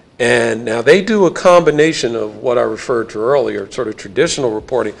 and now they do a combination of what I referred to earlier, sort of traditional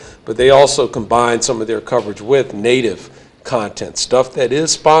reporting, but they also combine some of their coverage with native content, stuff that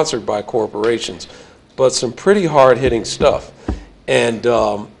is sponsored by corporations, but some pretty hard-hitting stuff. And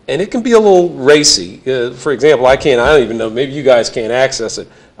it can be a little racy. For example, I don't even know, maybe you guys can't access it.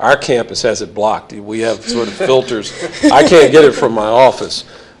 Our campus has it blocked. We have sort of filters. I can't get it from my office.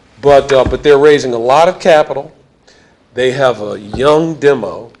 But they're raising a lot of capital. They have a young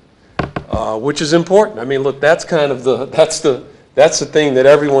demo, which is important. I mean, look, that's kind of that's the thing that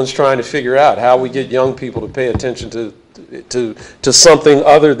everyone's trying to figure out, how we get young people to pay attention to something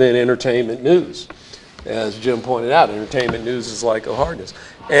other than entertainment news. As Jim pointed out, entertainment news is like a hardness,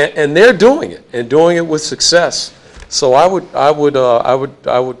 and they're doing it, and doing it with success. So I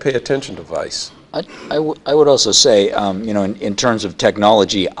would pay attention to Vice. I would also say, you know, in terms of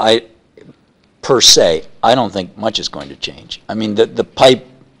technology, per se, I don't think much is going to change. I mean, the pipe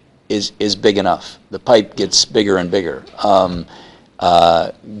is big enough. The pipe gets bigger and bigger.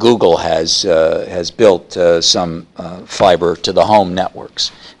 Google has built some fiber to the home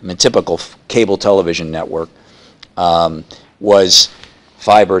networks. I mean, typical cable television network was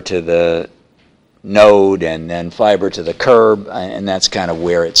fiber to the node and then fiber to the curb, and that's kind of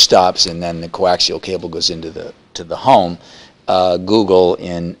where it stops, and then the coaxial cable goes into the home. Google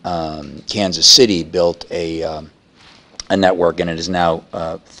in Kansas City built a network, and it is now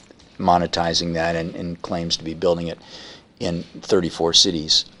monetizing that and claims to be building it in 34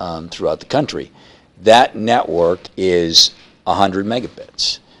 cities throughout the country. That network is 100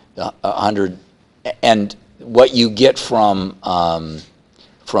 megabits. 100, and what you get from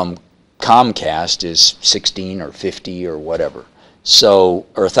Comcast is 16 or 50 or whatever. So,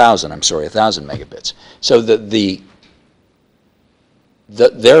 or 1,000. I'm sorry, 1,000 megabits. So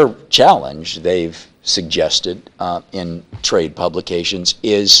their challenge, they've suggested in trade publications,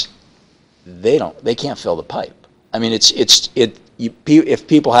 is they can't fill the pipe. I mean, if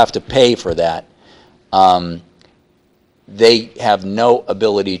people have to pay for that, they have no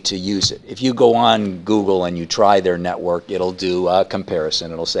ability to use it. If you go on Google and you try their network, it'll do a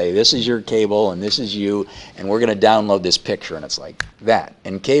comparison. It'll say, this is your cable and this is you, and we're going to download this picture, and it's like that.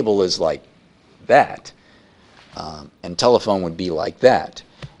 And cable is like that. And telephone would be like that.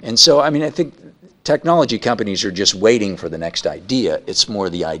 And so, I mean, I think technology companies are just waiting for the next idea. It's more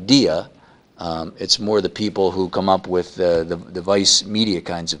the idea. It's more the people who come up with the device media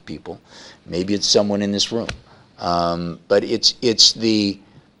kinds of people. Maybe it's someone in this room. But it's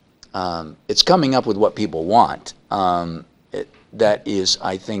coming up with what people want. That is,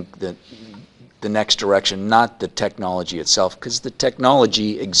 I think, the next direction, not the technology itself, because the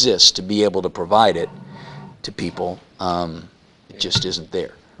technology exists to be able to provide it to people. It just isn't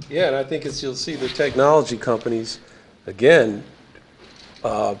there. Yeah, and I think you'll see the technology companies, again,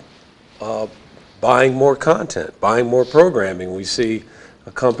 buying more content, buying more programming. We see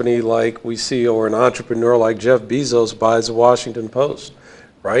a company or an entrepreneur like Jeff Bezos buys the Washington Post,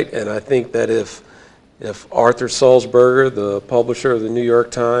 right? And I think that if Arthur Sulzberger, the publisher of the New York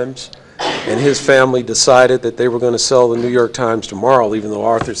Times, and his family decided that they were going to sell the New York Times tomorrow, even though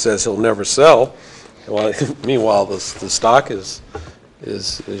Arthur says he'll never sell, well, meanwhile the stock is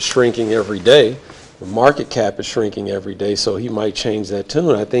shrinking every day. The market cap is shrinking every day, so he might change that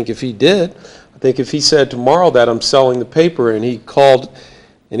tune. I think if he did, if he said tomorrow that I'm selling the paper, and he called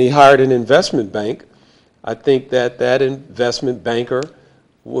and he hired an investment bank, I think that investment banker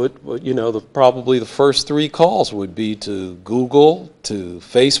would probably the first 3 calls would be to Google, to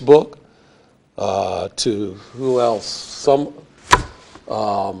Facebook, to who else?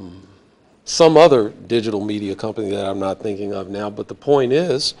 Some other digital media company that I'm not thinking of now. But the point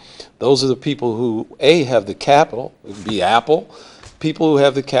is, those are the people who have the capital. It would be Apple, people who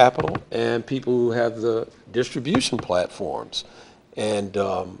have the capital, and people who have the distribution platforms. And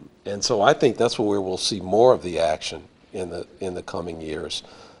so I think that's where we'll see more of the action in the coming years.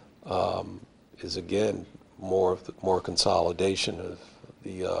 Is again more consolidation of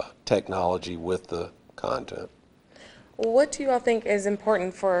the technology with the content. What do you all think is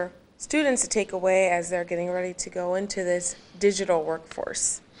important for students to take away as they're getting ready to go into this digital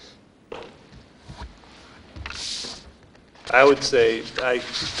workforce? I would say, I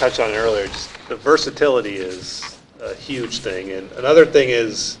touched on it earlier, just the versatility is a huge thing. And another thing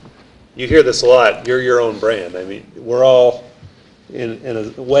is, you hear this a lot, you're your own brand. I mean, we're all, in a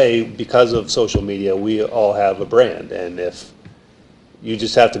way, because of social media, we all have a brand. And if you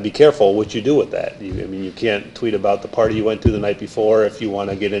just have to be careful what you do with that. You can't tweet about the party you went to the night before if you want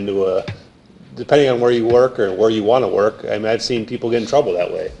to get into depending on where you work or where you want to work. I mean, I've seen people get in trouble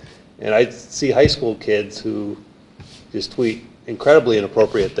that way. And I see high school kids who just tweet incredibly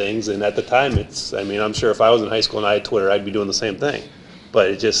inappropriate things, and at the time I'm sure if I was in high school and I had Twitter, I'd be doing the same thing.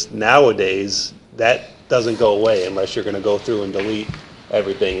 But it just, nowadays, that doesn't go away unless you're going to go through and delete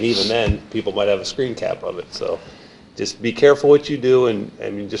everything. And even then, people might have a screen cap of it. So just be careful what you do,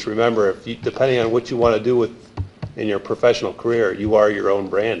 and just remember, depending on what you want to do in your professional career, you are your own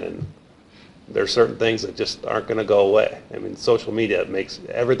brand, and there are certain things that just aren't going to go away. I mean, social media makes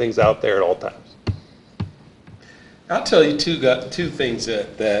everything's out there at all times. I'll tell you two things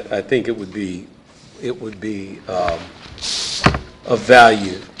that I think it would be of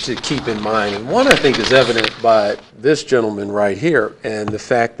value to keep in mind. And one, I think, is evident by this gentleman right here, and the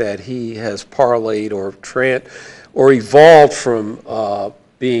fact that he has parlayed or evolved from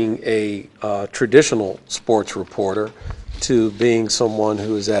being a traditional sports reporter to being someone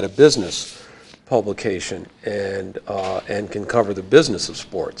who is at a business publication and can cover the business of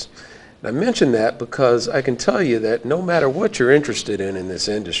sports. And I mention that because I can tell you that no matter what you're interested in this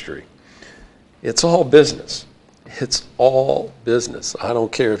industry, it's all business. It's all business. I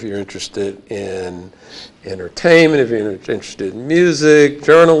don't care if you're interested in entertainment, if you're interested in music,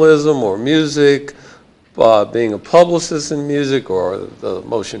 journalism, or music, being a publicist in music, or the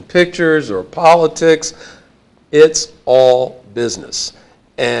motion pictures, or politics. It's all business.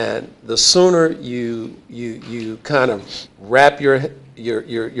 And the sooner you kind of wrap your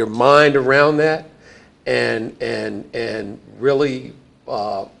mind around that and really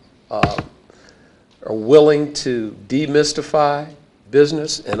are willing to demystify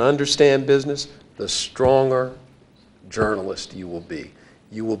business and understand business, the stronger journalist you will be.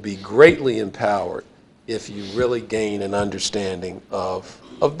 You will be greatly empowered if you really gain an understanding of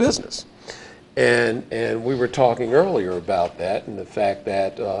business. And we were talking earlier about that, and the fact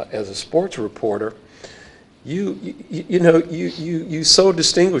that as a sports reporter, you so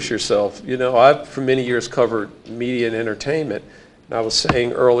distinguish yourself. I've for many years covered media and entertainment. And I was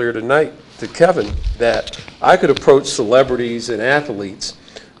saying earlier tonight to Kevin that I could approach celebrities and athletes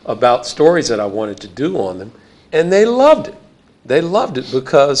about stories that I wanted to do on them, and they loved it. They loved it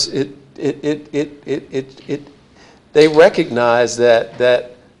because they recognized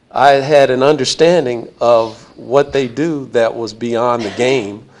that I had an understanding of what they do that was beyond the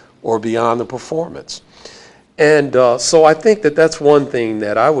game or beyond the performance. And so I think that that's one thing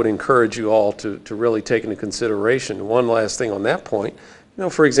that I would encourage you all to really take into consideration. One last thing on that point,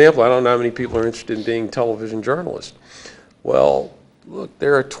 for example, I don't know how many people are interested in being television journalists. Well, look,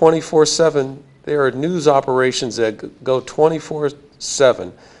 there are 24/7, there are news operations that go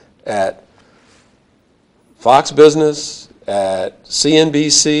 24/7 at Fox Business, at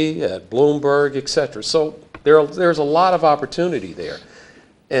CNBC, at Bloomberg, et cetera. So there's a lot of opportunity there.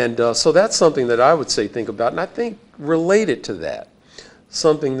 And so that's something that I would say think about. And I think related to that,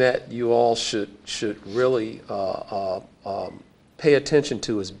 something that you all should really pay attention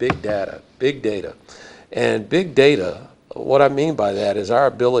to is big data. Big data. And big data, what I mean by that is our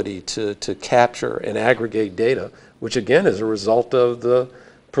ability to capture and aggregate data, which again is a result of the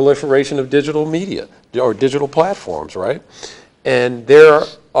proliferation of digital media or digital platforms, right? And there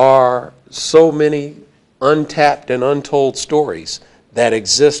are so many untapped and untold stories that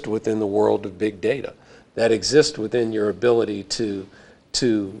exist within the world of big data, that exist within your ability to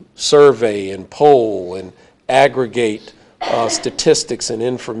survey and poll and aggregate statistics and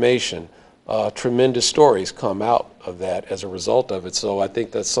information. Tremendous stories come out of that as a result of it. So I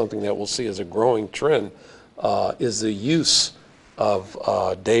think that's something that we'll see as a growing trend, is the use of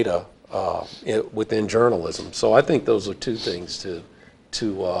data within journalism. So I think those are two things to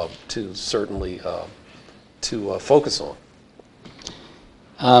certainly to focus on.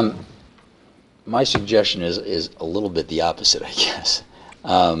 My suggestion is a little bit the opposite, I guess.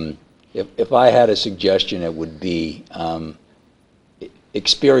 If I had a suggestion, it would be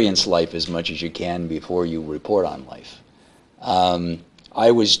experience life as much as you can before you report on life. I'm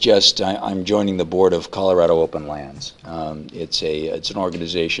joining the board of Colorado Open Lands. It's an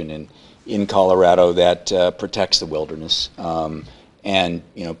organization in Colorado that protects the wilderness, and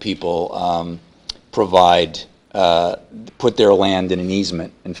people put their land in an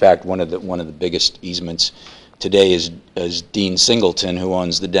easement. In fact, one of the biggest easements today is Dean Singleton, who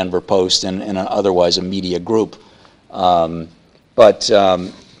owns the Denver Post and otherwise a media group. So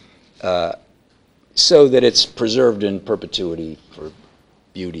that it's preserved in perpetuity for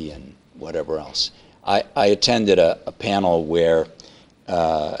beauty and whatever else. I attended a panel where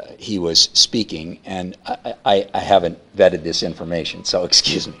he was speaking, and I haven't vetted this information, so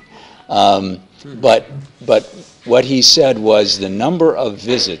excuse me. But what he said was the number of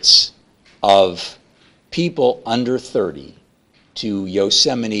visits of people under 30 to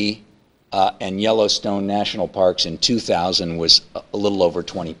Yosemite and Yellowstone National Parks in 2000 was a little over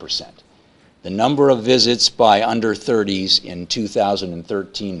 20%. The number of visits by under 30s in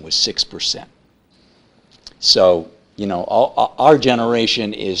 2013 was 6%. So, our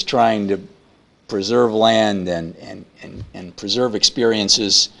generation is trying to preserve land and preserve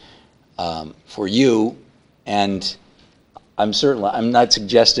experiences for you, and I'm not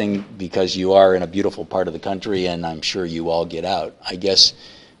suggesting, because you are in a beautiful part of the country and I'm sure you all get out. I guess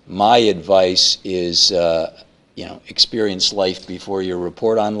my advice is, experience life before you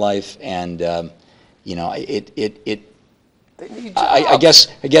report on life, and I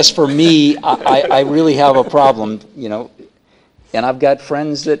guess for me, I really have a problem, and I've got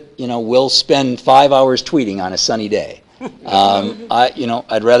friends that will spend 5 hours tweeting on a sunny day.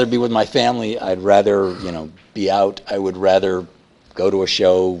 I'd rather be with my family. I'd rather be out. I would rather go to a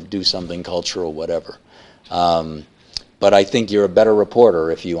show, do something cultural, whatever. But I think you're a better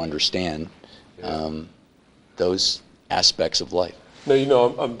reporter if you understand those aspects of life.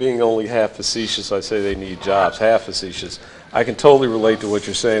 No, I'm being only half facetious. I say they need jobs, half facetious. I can totally relate to what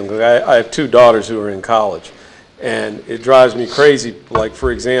you're saying. Look, I have two daughters who are in college, and it drives me crazy. Like,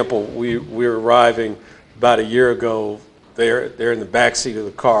 for example, we were arriving about a year ago. They're in the back seat of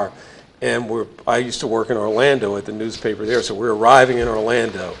the car, and I used to work in Orlando at the newspaper there, so we're arriving in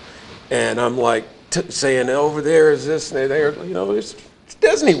Orlando, and I'm like saying, over there is this, and there, it's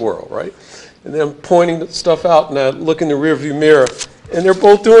Disney World, right? And then I'm pointing stuff out, and I look in the rearview mirror, and they're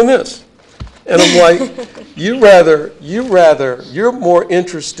both doing this. And I'm like, you're more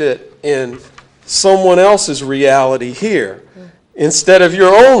interested in someone else's reality here instead of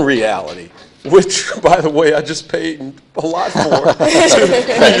your own reality, which, by the way, I just paid a lot for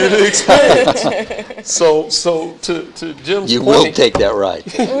to experience. So to Jim's point. You will take that ride.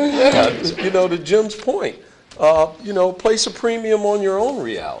 To Jim's point, place a premium on your own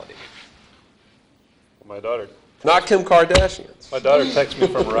reality. My daughter Not Kim Kardashian's. My daughter texts me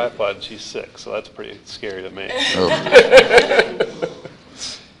from her iPod and she's sick, so that's pretty scary to me.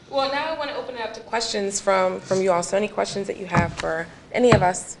 Well, now I want to open it up to questions from you all. So any questions that you have for any of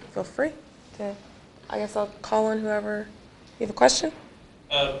us, feel free to, I guess I'll call on whoever. You have a question?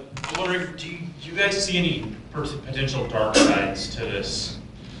 I'm wondering, do you guys see any potential dark sides to this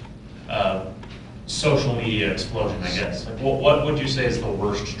social media explosion, I guess? Like, what would you say is the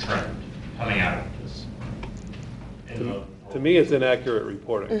worst trend coming out of this? To me, it's inaccurate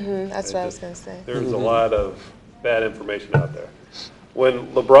reporting. That's what I was going to say. There's a lot of bad information out there. When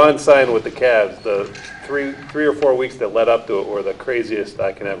LeBron signed with the Cavs, the three or 4 weeks that led up to it were the craziest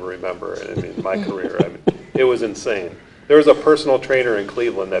I can ever remember in my career. I mean, it was insane. There was a personal trainer in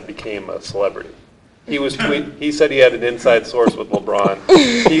Cleveland that became a celebrity. He said he had an inside source with LeBron.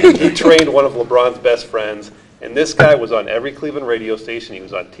 He trained one of LeBron's best friends, and this guy was on every Cleveland radio station. He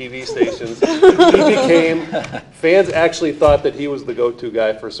was on TV stations. Fans actually thought that he was the go-to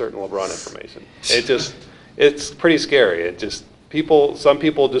guy for certain LeBron information. It's pretty scary. Some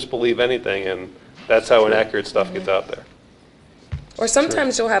people just believe anything, and that's how inaccurate stuff gets out there. Or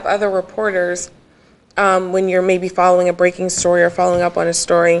sometimes you'll have other reporters when you're maybe following a breaking story or following up on a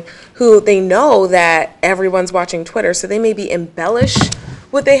story who they know that everyone's watching Twitter, so they maybe embellish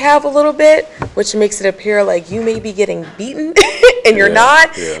what they have a little bit, which makes it appear like you may be getting beaten and you're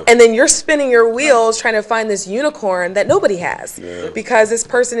not. Yeah. And then you're spinning your wheels trying to find this unicorn that nobody has. Yeah. Because this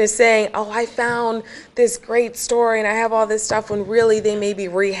person is saying, oh, I found this great story and I have all this stuff, when really they maybe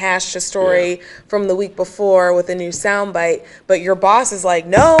rehashed a story from the week before with a new soundbite. But your boss is like,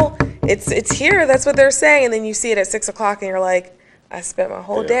 no, it's here. That's what they're saying. And then you see it at 6 o'clock and you're like, I spent my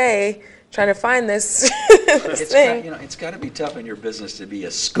whole day trying to find this, thing. It's got to be tough in your business to be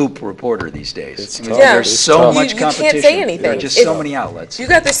a scoop reporter these days. There's so much competition. You can't say anything. There are just so many outlets. You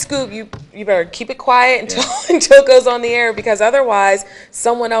got the scoop. You better keep it quiet until it goes on the air, because otherwise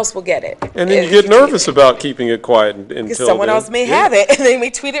someone else will get it. And then you get nervous about keeping it quiet until someone else may have it, and they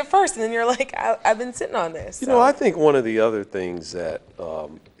may tweet it first, and then you're like, I've been sitting on this. You know, I think one of the other things that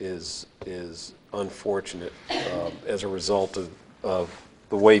is unfortunate as a result of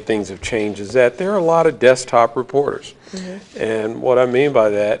the way things have changed is that there are a lot of desktop reporters. Mm-hmm. And what I mean by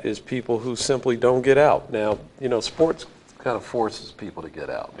that is people who simply don't get out. Now, sports kind of forces people to get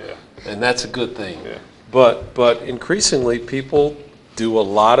out. Yeah. And that's a good thing. Yeah. But increasingly people do a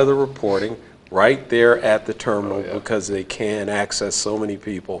lot of the reporting right there at the terminal because they can access so many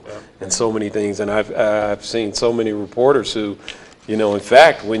people and so many things. And I've seen so many reporters who, in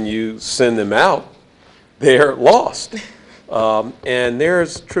fact, when you send them out, they're lost. And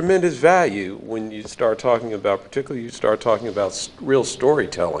there's tremendous value when you start talking about, particularly real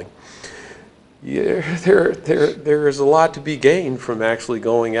storytelling. There is a lot to be gained from actually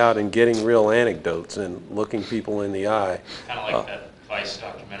going out and getting real anecdotes and looking people in the eye. Kind of like that Vice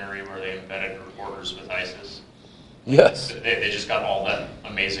documentary where they embedded reporters with ISIS. Yes. They just got all that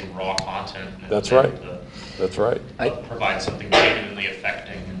amazing raw content. And That's right. That's right. Provide something genuinely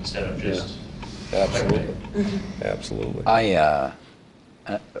affecting instead of just... Absolutely. Absolutely. I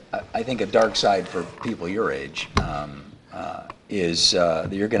think a dark side for people your age is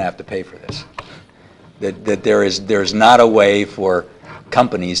that you're going to have to pay for this. That there's not a way for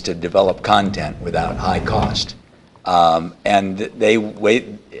companies to develop content without high cost, and they wait.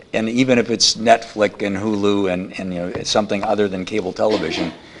 And even if it's Netflix and Hulu and it's something other than cable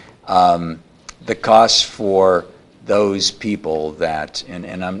television, the costs for those people that,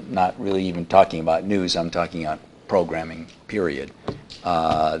 and I'm not really even talking about news, I'm talking about programming, period,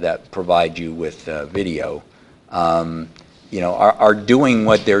 that provide you with video, are doing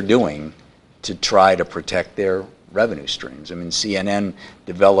what they're doing to try to protect their revenue streams. I mean, CNN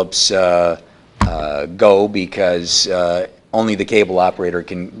develops Go because only the cable operator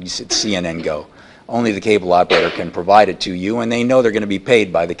can, CNN Go. Only the cable operator can provide it to you, and they know they're going to be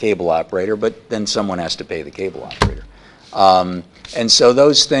paid by the cable operator, but then someone has to pay the cable operator. And so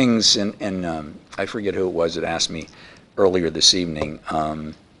those things, and I forget who it was that asked me earlier this evening,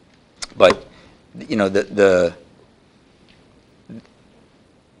 but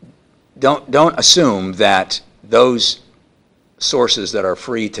don't assume that those sources that are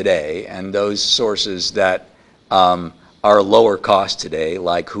free today and those sources that are lower cost today,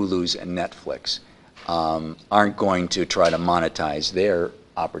 like Hulu's and Netflix, aren't going to try to monetize their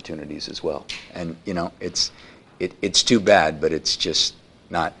opportunities as well. And it's too bad, but it's just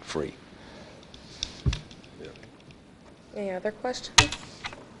not free. Any other questions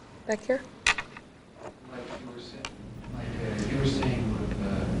back here? Like you were saying with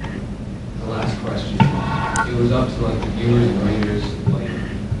the last question, it was up to the viewers and readers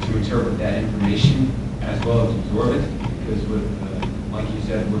to interpret that information as well as absorb it, because with, like you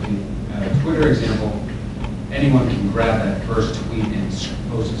said, with the Twitter example, anyone can grab that first tweet and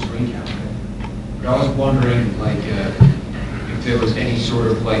post a screen cap of it. But I was wondering, like, if there was any sort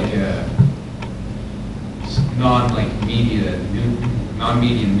of like non-media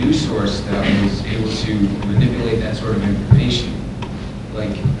news source that was able to manipulate that sort of information.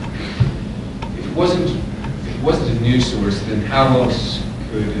 Like, if it wasn't a news source, then how else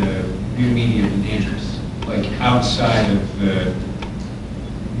could new media be dangerous? Like outside of the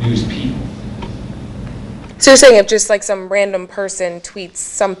news people. So you're saying if just like some random person tweets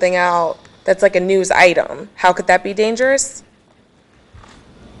something out that's like a news item, how could that be dangerous?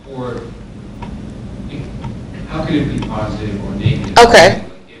 Or how could it be positive or negative? Okay.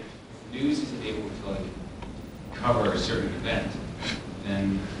 Like if news isn't able to like cover a certain event,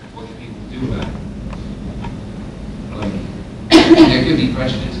 then what can people do about it? Like there could be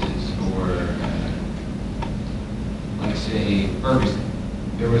prejudices, or like say Ferguson,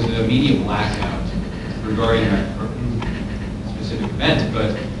 there was a media blackout regarding that specific event,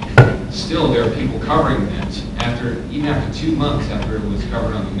 but still there are people covering that. Even after 2 months after it was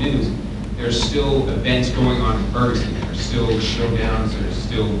covered on the news, there's still events going on in Ferguson. There's still showdowns. There's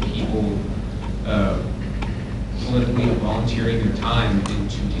still people politically volunteering their time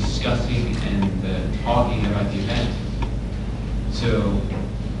into discussing and talking about the event. So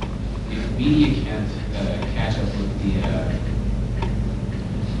if media can't catch up with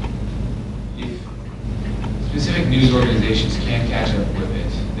if specific news organizations can't catch up with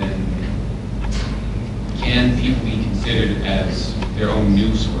it, then can people be considered as their own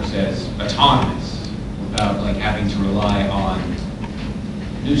news source, as autonomous, without like having to rely on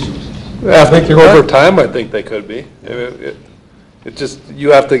news sources? Yeah, I think over time, I think they could be. It just,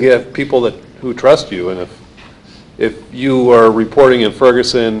 you have to get people who trust you, and if you are reporting in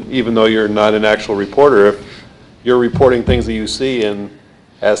Ferguson, even though you're not an actual reporter, if you're reporting things that you see, and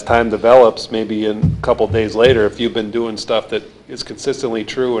as time develops, maybe a couple days later, if you've been doing stuff that is consistently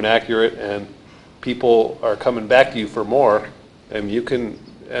true and accurate, and people are coming back to you for more, and you can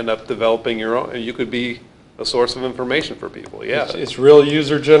end up developing your own, and you could be a source of information for people. Yeah, It's real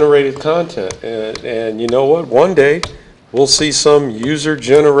user-generated content, and you know what? One day, we'll see some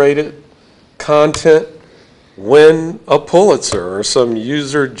user-generated content win a Pulitzer, or some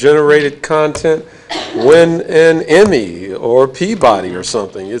user-generated content win an Emmy or Peabody or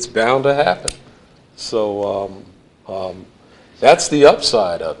something. It's bound to happen. So that's the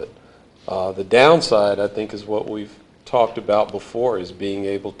upside of it. The downside, I think, is what we've talked about before, is being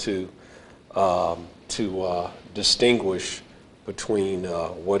able to distinguish between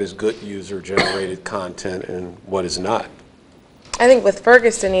what is good user-generated content and what is not. I think with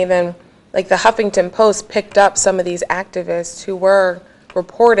Ferguson even, like the Huffington Post picked up some of these activists who were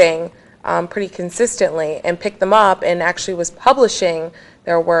reporting pretty consistently and picked them up and actually was publishing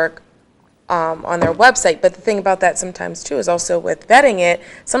their work on their website. But the thing about that sometimes too is also with vetting it,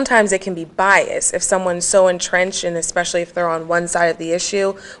 sometimes it can be biased if someone's so entrenched, and especially if they're on one side of the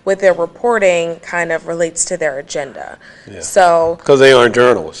issue, what they're reporting kind of relates to their agenda. Yeah. So Because they aren't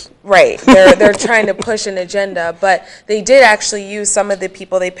journalists. right, they're trying to push an agenda, but they did actually use some of the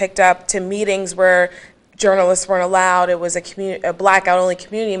people they picked up to meetings where journalists weren't allowed. It was a blackout, only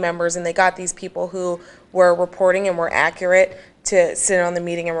community members, and they got these people who were reporting and were accurate to sit on the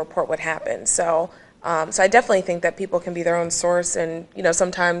meeting and report what happened. So I definitely think that people can be their own source, and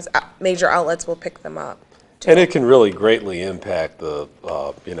sometimes major outlets will pick them up too. And it can really greatly impact the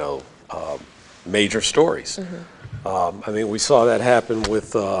major stories. Mm-hmm. I mean, we saw that happen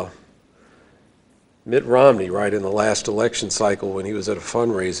with Mitt Romney, right, in the last election cycle, when he was at a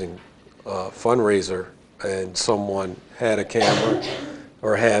fundraiser, and someone had a camera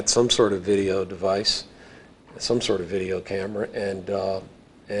or had some sort of video device, some sort of video camera, and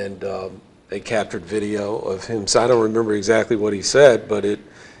they captured video of him. So I don't remember exactly what he said, but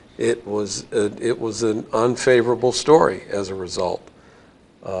it was an unfavorable story as a result.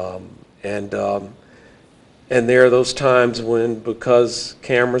 And there are those times when, because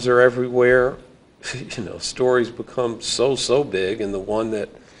cameras are everywhere, stories become so big, and the one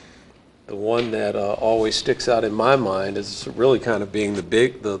that always sticks out in my mind is really kind of being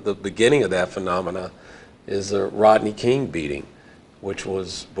the beginning of that phenomena is the Rodney King beating, which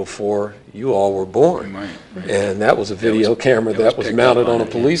was before you all were born. Right. And that was a video camera that was picked mounted up on a it,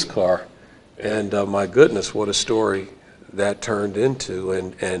 yeah. police car. And my goodness, what a story that turned into,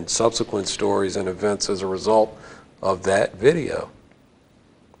 and subsequent stories and events as a result of that video.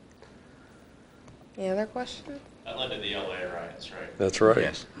 Any other questions? That led to the LA riots, right? That's right.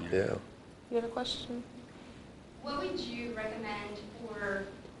 Yes. Yeah. You had a question? What would you recommend for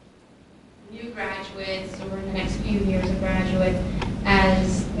new graduates or in the next few years of graduates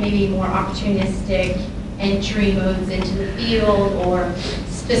as maybe more opportunistic entry modes into the field or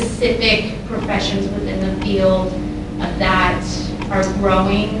specific professions within the field that are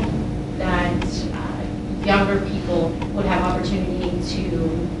growing, that younger people would have opportunity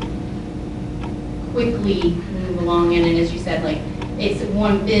to quickly move along in, and as you said, like, it's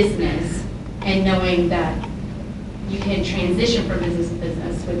one business, and knowing that you can transition from business to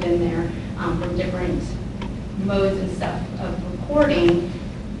business within there from different modes and stuff of recording.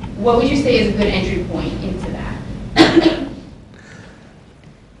 What would you say is a good entry point into that?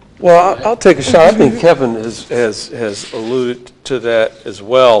 Well, I'll take a shot. I think Kevin has alluded to that as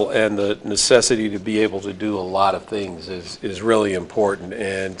well, and the necessity to be able to do a lot of things is really important,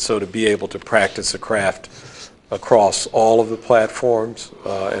 and so to be able to practice a craft across all of the platforms,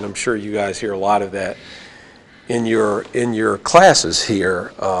 and I'm sure you guys hear a lot of that in your classes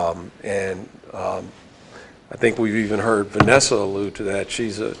here, and I think we've even heard Vanessa allude to that.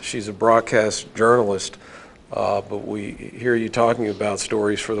 She's a broadcast journalist, but we hear you talking about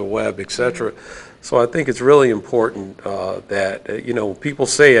stories for the web, et cetera. So I think it's really important that, you know, people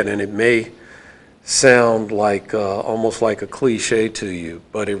say it, and it may sound like almost like a cliche to you,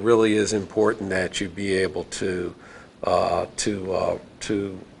 but it really is important that you be able to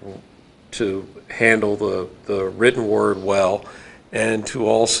handle the written word well, and to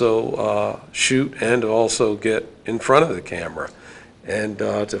also shoot and to also get in front of the camera, and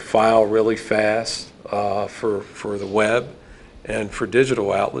to file really fast for the web and for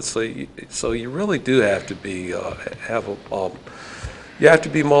digital outlets. So you really do have to be you have to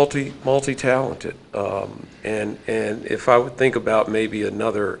be multi-talented. And if I would think about maybe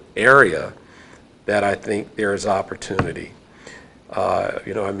another area that I think there is opportunity,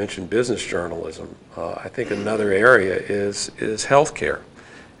 you know, I mentioned business journalism. I think another area is healthcare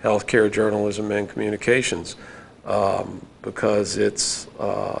journalism and communications, because it's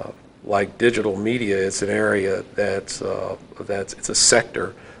like digital media. It's an area that's it's a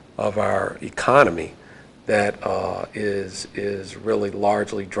sector of our economy that is really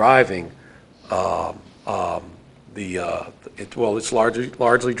largely driving it's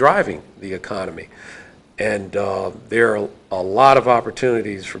largely driving the economy. And there are a lot of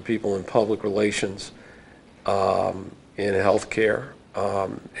opportunities for people in public relations, in healthcare,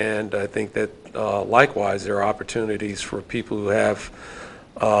 and I think that likewise there are opportunities for people who have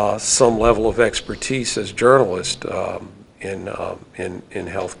some level of expertise as journalists in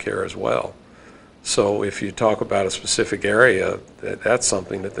healthcare as well. So if you talk about a specific area, that's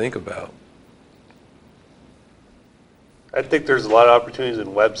something to think about. I think there's a lot of opportunities in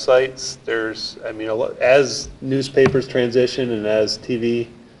websites. There's, I mean, as newspapers transition and as TV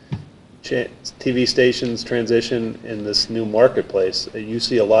stations transition in this new marketplace, you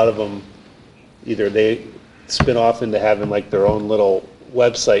see a lot of them, either they spin off into having like their own little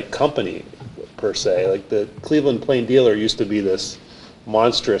website company per se. Like the Cleveland Plain Dealer used to be this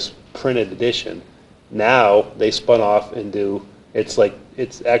monstrous printed edition. Now they spun off into, it's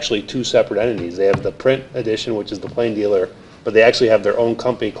actually two separate entities. They have the print edition, which is the Plain Dealer, but they actually have their own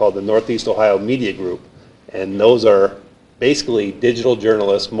company called the Northeast Ohio Media Group, and those are basically digital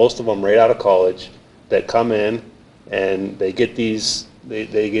journalists, most of them right out of college, that come in and they get these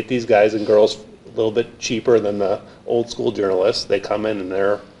guys and girls a little bit cheaper than the old school journalists. They come in and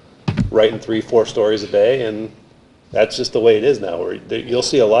they're writing 3-4 stories a day, and that's just the way it is now. Where you'll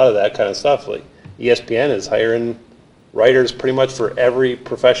see a lot of that kind of stuff. Like ESPN is hiring writers pretty much for every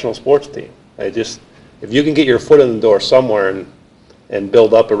professional sports team. If you can get your foot in the door somewhere and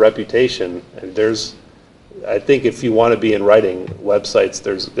build up a reputation, and I think if you want to be in writing websites,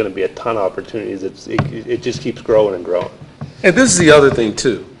 there's going to be a ton of opportunities. It just keeps growing and growing. And this is the other thing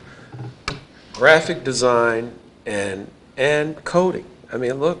too, graphic design and coding. I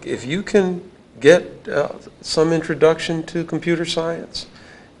mean, look, if you can get some introduction to computer science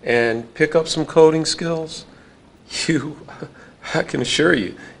and pick up some coding skills, I can assure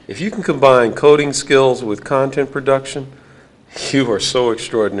you, if you can combine coding skills with content production, you are so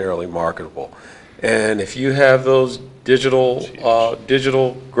extraordinarily marketable. And if you have those digital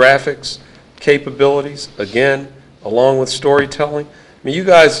graphics capabilities, again, along with storytelling, I mean, you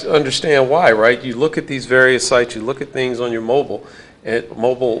guys understand why, right? You look at these various sites, you look at things on your mobile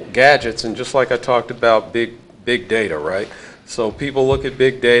gadgets, and just like I talked about big data, right? So people look at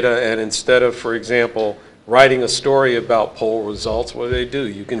big data, and instead of, for example, writing a story about poll results, what do?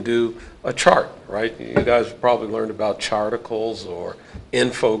 You can do a chart, right? You guys have probably learned about charticles or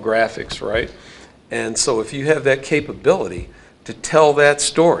infographics, right? And so if you have that capability to tell that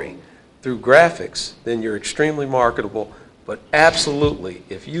story through graphics, then you're extremely marketable But absolutely,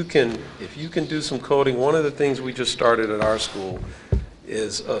 if you can do some coding, one of the things we just started at our school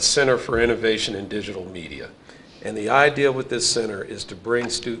is a Center for Innovation in Digital Media. And the idea with this center is to bring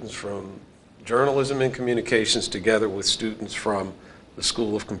students from journalism and communications together with students from the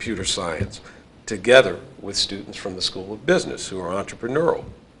School of Computer Science, together with students from the School of Business who are entrepreneurial,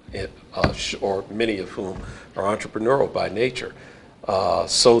 or many of whom are entrepreneurial by nature,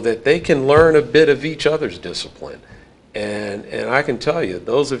 so that they can learn a bit of each other's discipline. And I can tell you,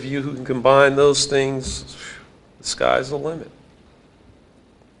 those of you who can combine those things, the sky's the limit.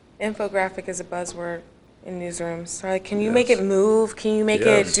 Infographic is a buzzword in newsrooms. They're like, can you Yes. make it move? Can you make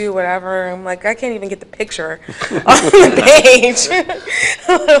Yes. it do whatever? I'm like, I can't even get the picture on the page.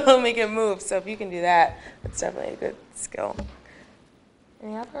 Let alone make it move. So if you can do that, that's definitely a good skill.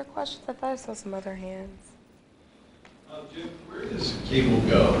 Any other questions? I thought I saw some other hands. Jim, where does cable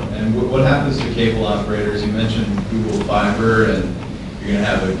go? And what happens to cable operators? You mentioned Google Fiber, and you're going to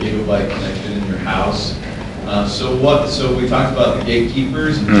have a gigabit connection in your house. So we talked about the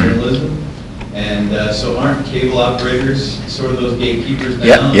gatekeepers and journalism, and so aren't cable operators sort of those gatekeepers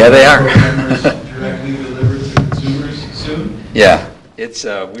now? Yeah, they are. Programmers directly delivered to consumers soon? Yeah, it's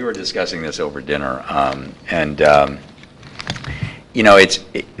we were discussing this over dinner, you know,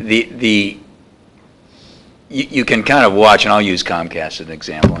 you can kind of watch, and I'll use Comcast as an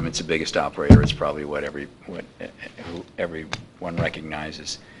example. I mean, it's the biggest operator. It's probably what everyone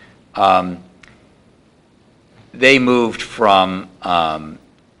recognizes. They moved from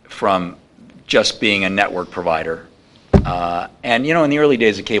just being a network provider, and you know, in the early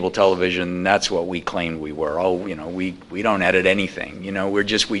days of cable television, that's what we claimed we were. Oh, you know, we don't edit anything. You know, we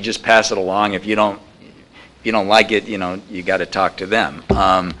just pass it along. If you don't like it, you know, you got to talk to them.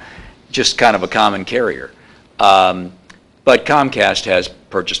 Just kind of a common carrier. But Comcast has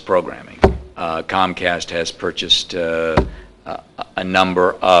purchased programming. Comcast has purchased a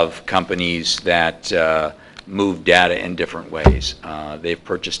number of companies that move data in different ways. They've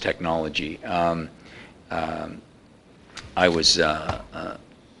purchased technology. I was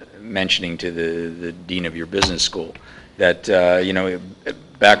mentioning to the dean of your business school that you know,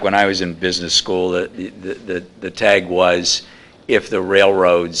 back when I was in business school, the tag was, if the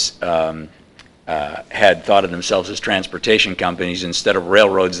railroads had thought of themselves as transportation companies, instead of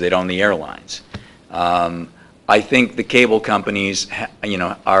railroads, they'd own the airlines. I think the cable companies, you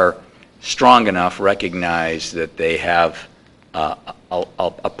know, are strong enough, recognize that they have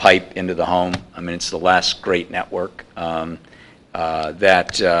a pipe into the home. I mean, it's the last great network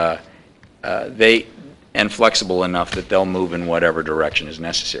and flexible enough that they'll move in whatever direction is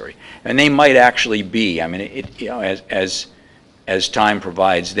necessary. And they might actually be, I mean, you know, as time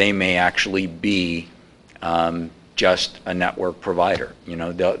provides, they may actually be just a network provider. You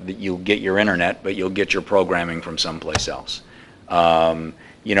know, you'll get your internet, but you'll get your programming from someplace else.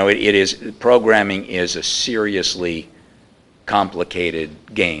 You know, programming is a seriously complicated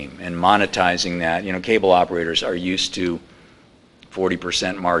game, and monetizing that, you know, cable operators are used to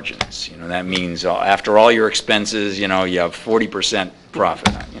 40% margins. You know, that means after all your expenses, you know, you have 40%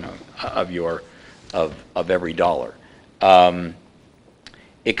 profit, you know, of every dollar.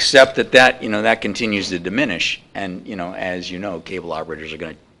 Except that you know, that continues to diminish, and you know, as you know, cable operators are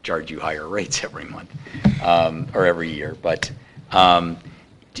going to charge you higher rates every month or every year. But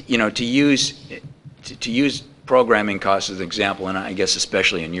you know, to use programming costs as an example, and I guess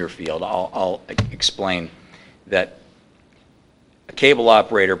especially in your field, I'll explain that a cable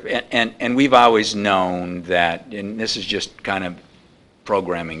operator, and we've always known that, and this is just kind of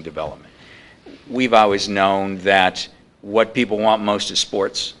programming development, we've always known that what people want most is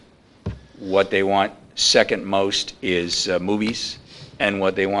sports, what they want second most is movies, and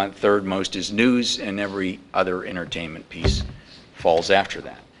what they want third most is news, and every other entertainment piece falls after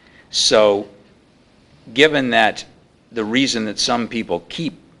that. So given that the reason that some people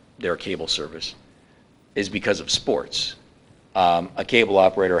keep their cable service is because of sports, a cable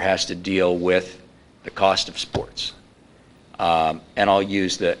operator has to deal with the cost of sports. And I'll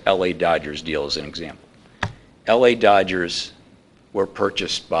use the LA Dodgers deal as an example. LA Dodgers were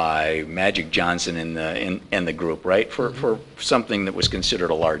purchased by Magic Johnson in the group, right? For something that was considered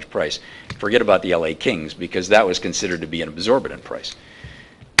a large price. Forget about the LA Kings, because that was considered to be an exorbitant price.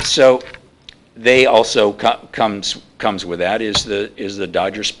 So they also comes with that is the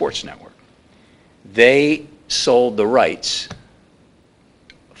Dodger Sports Network. They sold the rights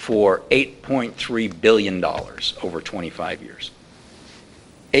for $8.3 billion over 25 years.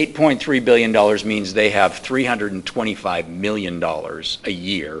 $8.3 billion means they have $325 million a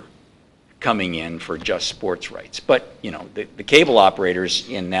year coming in for just sports rights. But, you know, the cable operators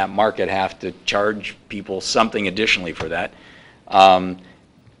in that market have to charge people something additionally for that.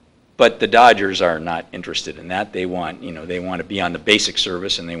 But the Dodgers are not interested in that. They want, you know, they want to be on the basic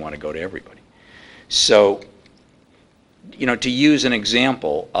service and they want to go to everybody. So, you know, to use an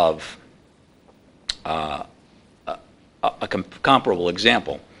example of a comparable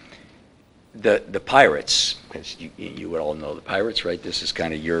example, the Pirates, because you would all know the Pirates, right? This is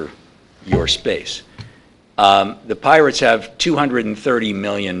kind of your space. The Pirates have $230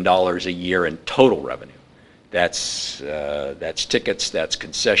 million a year in total revenue. That's tickets, that's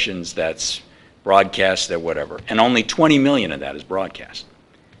concessions, that's broadcast, that whatever, and only 20 million of that is broadcast.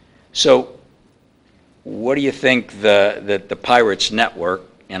 So, what do you think the Pirates network,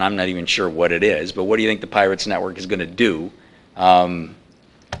 and I'm not even sure what it is, but what do you think the Pirates network is going to do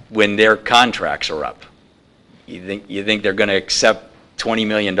when their contracts are up? You think they're going to accept $20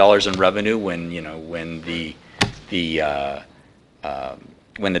 million in revenue when, you know, when the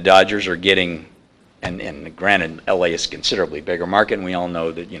Dodgers are getting, and granted, LA is a considerably bigger market, and we all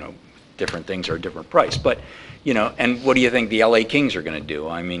know that, you know, different things are a different price. But, you know, and what do you think the LA Kings are going to do?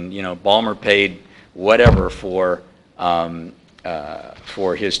 I mean, you know, Ballmer paid whatever for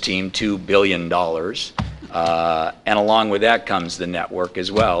his team, $2 billion, and along with that comes the network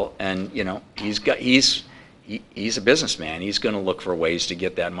as well. And, you know, he's a businessman. He's going to look for ways to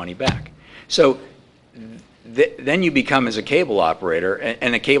get that money back. So then you become as a cable operator,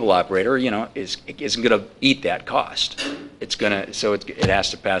 and a cable operator, you know, isn't going to eat that cost. It's going to, so it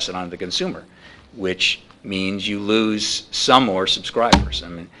has to pass it on to the consumer, which means you lose some more subscribers. I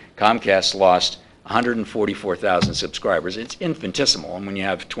mean, Comcast lost 144,000 subscribers. It's infinitesimal, and when you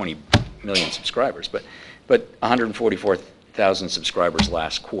have 20 million subscribers, but 144,000 subscribers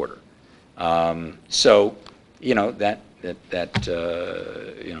last quarter. So, you know, that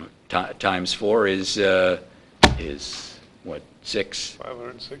you know, times 4 is what, 6?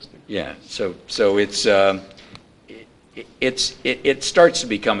 560. Yeah. So it starts to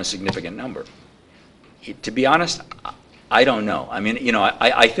become a significant number. To be honest, I don't know. I mean, you know,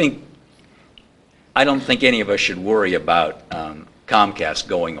 I don't think any of us should worry about Comcast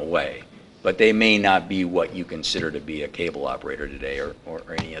going away, but they may not be what you consider to be a cable operator today, or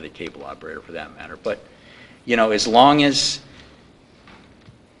any other cable operator for that matter. But, you know, as long as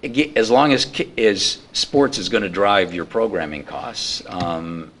sports is going to drive your programming costs,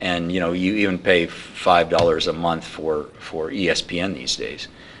 and, you know, you even pay $5 a month for ESPN these days,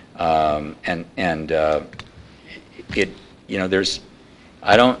 it, you know, there's,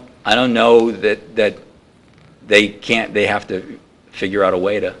 I don't know that they have to figure out a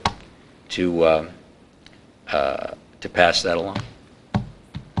way to pass that along.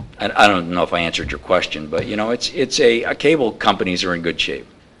 I don't know if I answered your question, but, you know, it's cable companies are in good shape.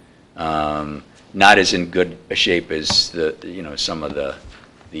 Not as in good a shape as you know, some of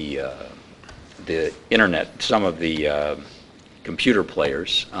the internet, some of the computer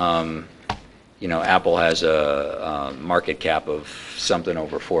players. You know, Apple has a market cap of something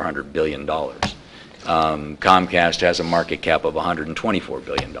over $400 billion. Comcast has a market cap of $124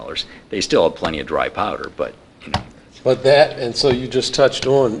 billion. They still have plenty of dry powder, but, you know. But that, and so you just touched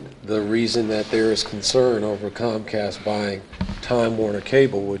on the reason that there is concern over Comcast buying Time Warner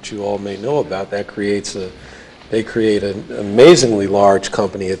Cable, which you all may know about. They create an amazingly large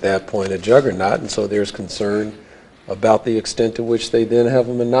company at that point, a juggernaut, and so there's concern about the extent to which they then have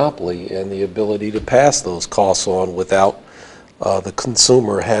a monopoly and the ability to pass those costs on without the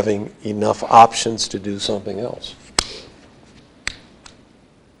consumer having enough options to do something else.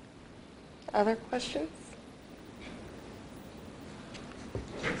 Other questions?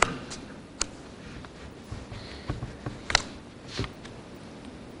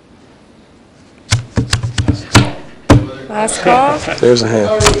 Last call? There's a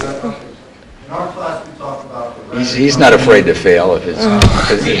hand. In our class, we talk about the He's not afraid to fail if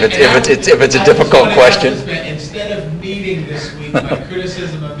it's a difficult question. Instead of meeting this week, my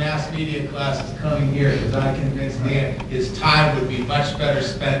criticism of mass media class is coming here because I convinced Dan his time would be much better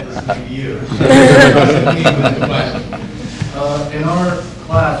spent listening to you. In our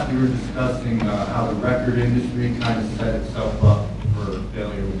class, we were discussing how the record industry kind of set itself up for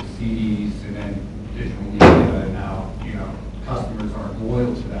failure with CDs and then digital media, and now, you know, customers aren't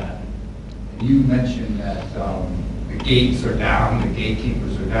loyal to that. And you mentioned that the gates are down, the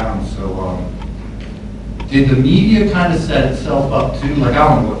gatekeepers are down. So did the media kind of set itself up too? Like, I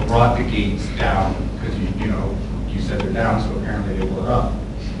don't know what brought the gates down, because you know, you said they're down, so apparently they were up.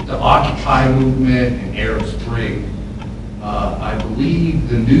 The Occupy movement and Arab Spring, I believe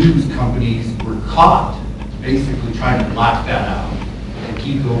the news companies were caught basically trying to black that out and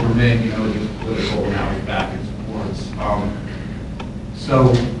Keith Olbermann, you know, he was political, now he's back in sports.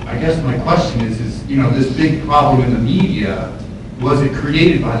 So I guess my question is, you know, this big problem in the media, was it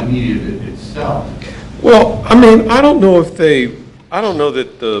created by the media itself? Well, I mean, I don't know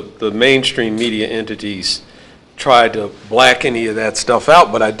that the mainstream media entities tried to black any of that stuff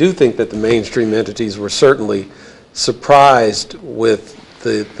out, but I do think that the mainstream entities were certainly surprised with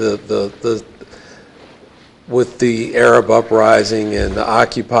the Arab uprising and the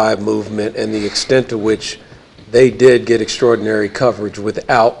Occupy movement and the extent to which they did get extraordinary coverage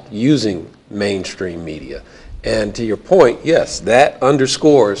without using mainstream media. And to your point, yes, that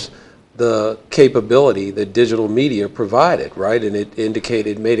underscores the capability that digital media provided, right? And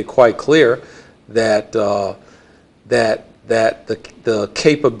it made it quite clear that the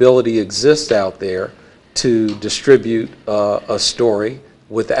capability exists out there to distribute a story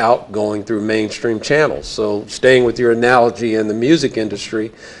without going through mainstream channels. So staying with your analogy in the music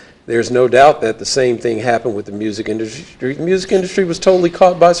industry, there's no doubt that the same thing happened with the music industry. The music industry was totally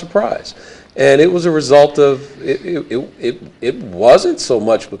caught by surprise. And it was a result of, it wasn't so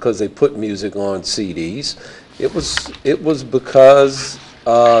much because they put music on CDs. It was because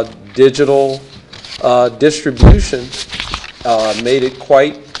digital distribution made it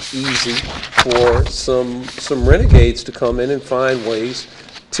quite easy for some renegades to come in and find ways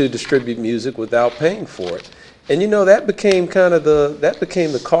to distribute music without paying for it. And you know, that became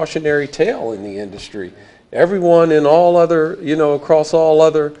the cautionary tale in the industry. Everyone in all other, you know, across all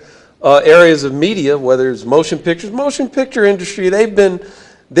other areas of media, whether it's motion picture industry, they've been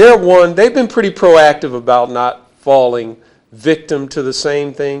pretty proactive about not falling victim to the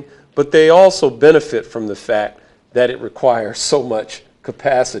same thing, but they also benefit from the fact that it requires so much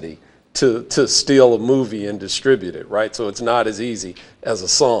capacity to steal a movie and distribute it, right? So it's not as easy as a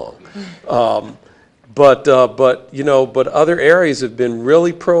song. But other areas have been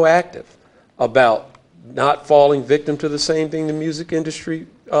really proactive about not falling victim to the same thing the music industry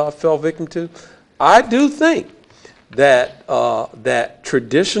fell victim to. I do think that that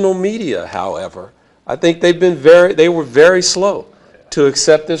traditional media, however, I think they were very slow to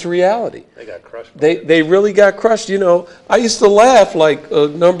accept this reality. They got crushed. They really got crushed. You know, I used to laugh like a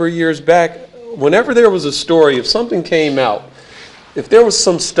number of years back whenever there was a story, if something came out, if there was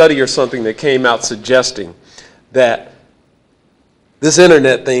some study or something that came out suggesting that this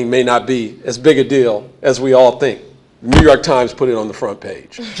internet thing may not be as big a deal as we all think, the New York Times put it on the front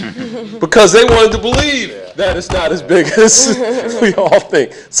page because they wanted to believe that it's not as big as we all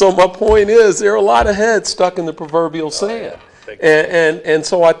think. So my point is, there are a lot of heads stuck in the proverbial sand. And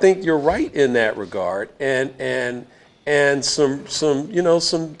so I think you're right in that regard, and some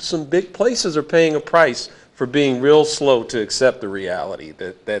big places are paying a price for being real slow to accept the reality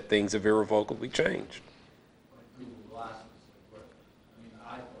that things have irrevocably changed. Google Glasses, I mean,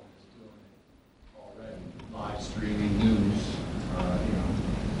 iPhone is doing it already, live streaming news,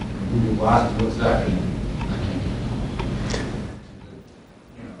 Google Glasses, what's that going to do?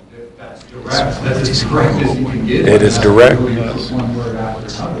 That's direct. That's as direct as you can get. It is direct. Really put one word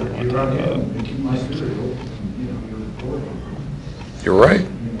after another. You're running making my cereal, you're recording. You're right.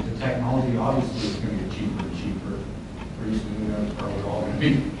 The technology obviously is going to get cheaper and cheaper. Pretty soon, we're all going to be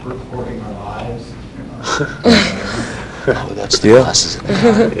recording our lives. Oh, that's the glasses.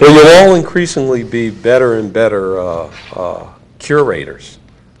 Well, you'll all increasingly be better and better curators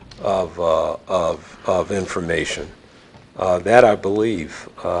of information. That I believe,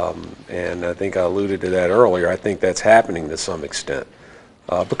 and I think I alluded to that earlier. I think that's happening to some extent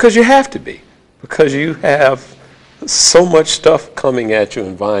because you have to be, because you have so much stuff coming at you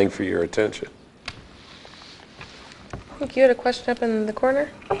and vying for your attention. I think you had a question up in the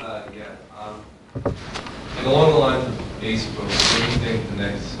corner. And along the lines of Facebook, what do you think the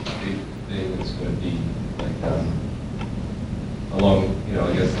next big thing is going to be? Like, along, I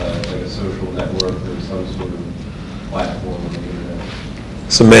guess like a social network or some sort of platform on the internet.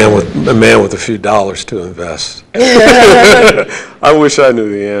 It's a man with a few dollars to invest. I wish I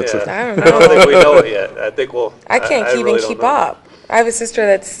knew the answer. I don't know. I don't think we know it yet. I think we'll. I can't even keep up. I have a sister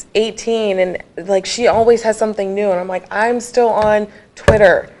that's 18, and like she always has something new, and I'm like, I'm still on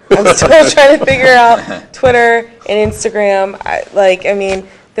Twitter. I'm still trying to figure out Twitter and Instagram. I mean,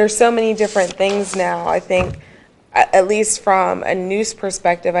 there's so many different things now. I think, at least from a news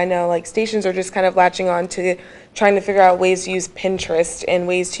perspective, I know like stations are just kind of latching on to trying to figure out ways to use Pinterest and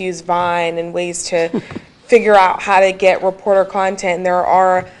ways to use Vine and ways to figure out how to get reporter content. And there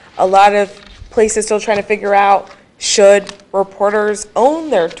are a lot of places still trying to figure out, should reporters own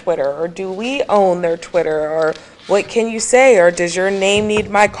their Twitter, or do we own their Twitter, or what can you say, or does your name need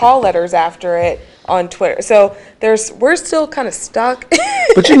my call letters after it? on Twitter. So we're still kind of stuck.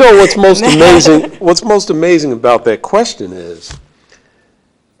 But you know what's most amazing? What's most amazing about that question is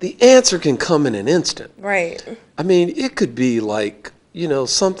the answer can come in an instant. Right. I mean, it could be like, you know,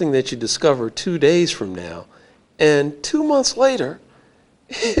 something that you discover 2 days from now, and 2 months later,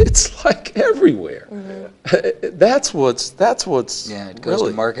 it's like everywhere. Mm-hmm. That's what's Yeah, it goes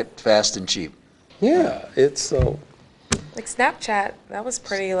really, to market fast and cheap. Yeah, it's so. Like Snapchat, that was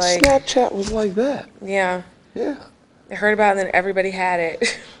pretty like. Snapchat was like that. Yeah. Yeah. I heard about it and then everybody had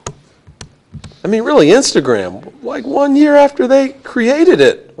it. I mean, really, Instagram, like 1 year after they created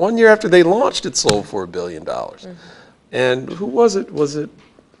it, 1 year after they launched it, sold for $1 billion. Mm-hmm. And who was it? Was it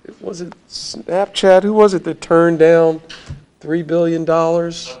Snapchat? Who was it that turned down $3 billion?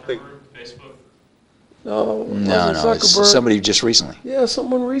 Facebook? No, No, it's somebody just recently. Yeah,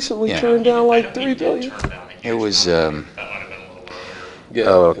 someone recently turned down like $3 billion. It was, That might have been a little earlier. Yeah,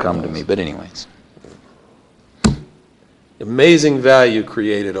 it'll come to me, but anyways. Amazing value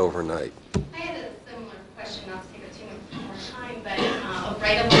created overnight. I had a similar question, not to take up too much more time, but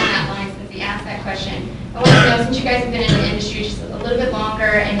right along that line, since he asked that question, I want to know, since you guys have been in the industry just a little bit longer,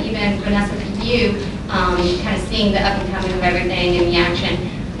 and even Vanessa, with you, kind of seeing the up and coming of everything and the action,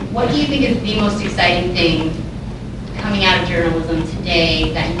 what do you think is the most exciting thing coming out of journalism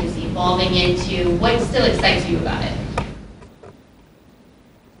today that you see evolving into? What still excites you about it?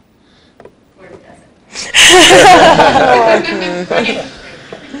 Or it doesn't?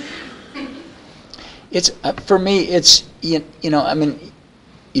 It's for me. It's you know. I mean,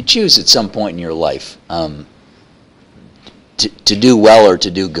 you choose at some point in your life to do well or to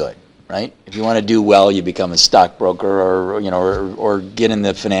do good, right? If you want to do well, you become a stockbroker, or you know, or get in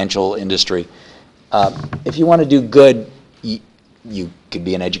the financial industry. If you want to do good, you could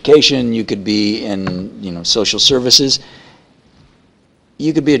be in education. You could be in social services.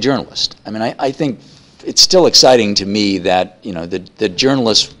 You could be a journalist. I mean, I think it's still exciting to me that the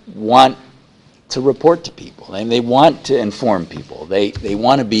journalists want to report to people, and they want to inform people. They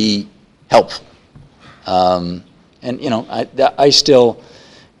want to be helpful, and I still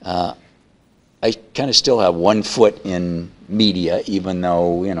I kind of still have one foot in media, even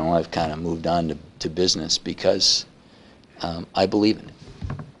though I've kind of moved on to business because I believe in it.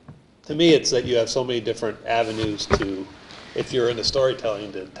 To me, it's that you have so many different avenues to, if you're into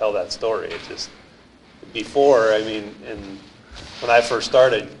storytelling, to tell that story. It's just before, I mean, and when I first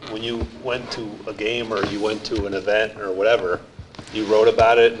started, when you went to a game or you went to an event or whatever, you wrote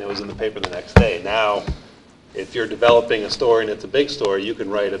about it and it was in the paper the next day. Now, if you're developing a story and it's a big story, you can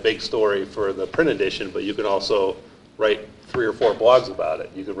write a big story for the print edition, but you can also write 3 or 4 blogs about it.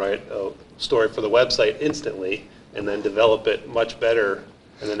 You can write a story for the website instantly and then develop it much better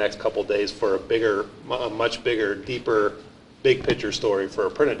in the next couple days for a much bigger, deeper, big picture story for a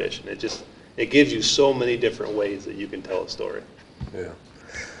print edition. It gives you so many different ways that you can tell a story. Yeah.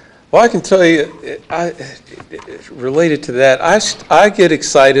 Well, I can tell you, related to that, I get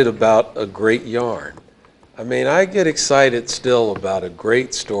excited about a great yarn. I mean, I get excited still about a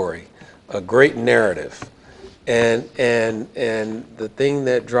great story, a great narrative, and the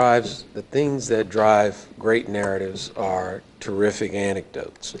things that drive great narratives are terrific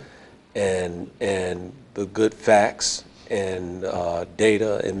anecdotes, and the good facts and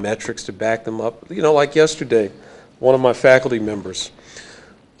data and metrics to back them up. Like yesterday, one of my faculty members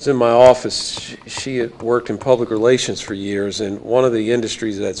was in my office. She had worked in public relations for years, and one of the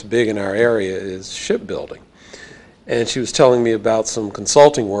industries that's big in our area is shipbuilding. And she was telling me about some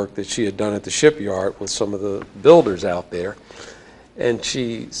consulting work that she had done at the shipyard with some of the builders out there. And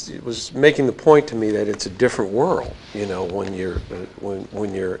she was making the point to me that it's a different world, when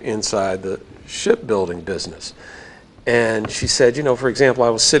you're inside the shipbuilding business. And she said, for example, I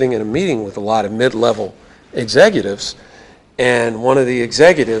was sitting in a meeting with a lot of mid-level executives, and one of the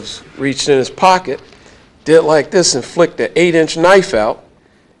executives reached in his pocket, did like this, and flicked an 8-inch knife out,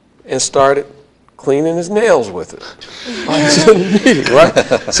 and started cleaning his nails with it. I was in a meeting,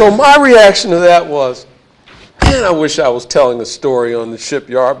 right? So my reaction to that was, man, I wish I was telling a story on the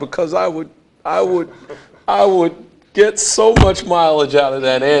shipyard, because I would get so much mileage out of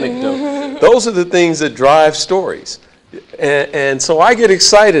that anecdote. Those are the things that drive stories. And so I get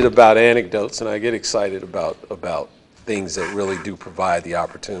excited about anecdotes, and I get excited about things that really do provide the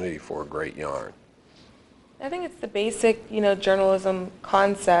opportunity for a great yarn. I think it's the basic, journalism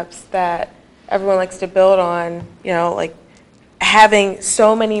concepts that everyone likes to build on, like having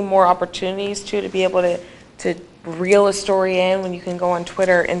so many more opportunities to be able to reel a story in when you can go on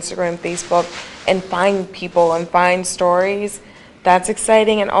Twitter, Instagram, Facebook, and find people and find stories. That's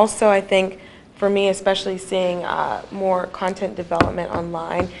exciting. And also, I think for me, especially seeing more content development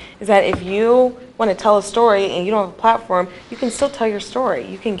online, is that if you want to tell a story and you don't have a platform, you can still tell your story.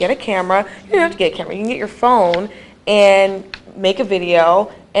 You can get a camera. You don't have to get a camera. You can get your phone and make a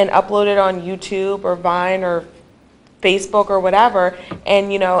video and upload it on YouTube or Vine or Facebook or whatever,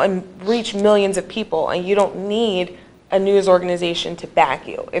 and and reach millions of people. And you don't need a news organization to back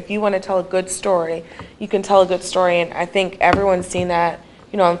you. If you want to tell a good story, you can tell a good story. And I think everyone's seen that,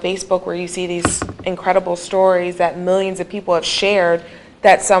 on Facebook, where you see these incredible stories that millions of people have shared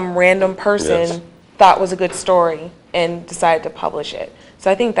that some random person thought was a good story and decided to publish it.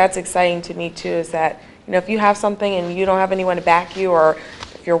 So I think that's exciting to me too, is that, if you have something and you don't have anyone to back you, or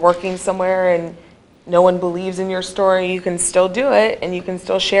if you're working somewhere and no one believes in your story, you can still do it and you can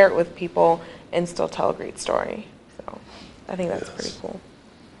still share it with people and still tell a great story. So I think that's pretty cool.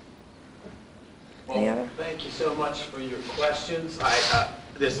 Well, thank you so much for your questions.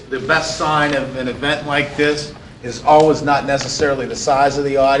 The best sign of an event like this is always not necessarily the size of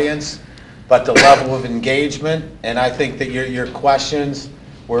the audience, but the level of engagement. And I think that your questions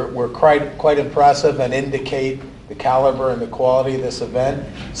were quite impressive and indicate the caliber and the quality of this event.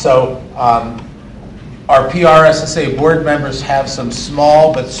 So our PRSSA board members have some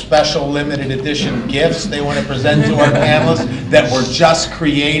small but special limited edition gifts they want to present to our panelists that were just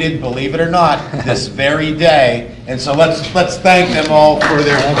created, believe it or not, this very day. And so let's thank them all for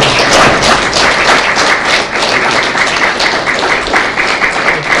their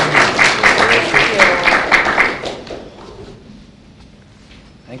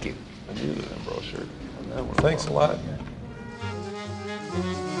Thank you. I knew the brochure on that one. Thanks a lot.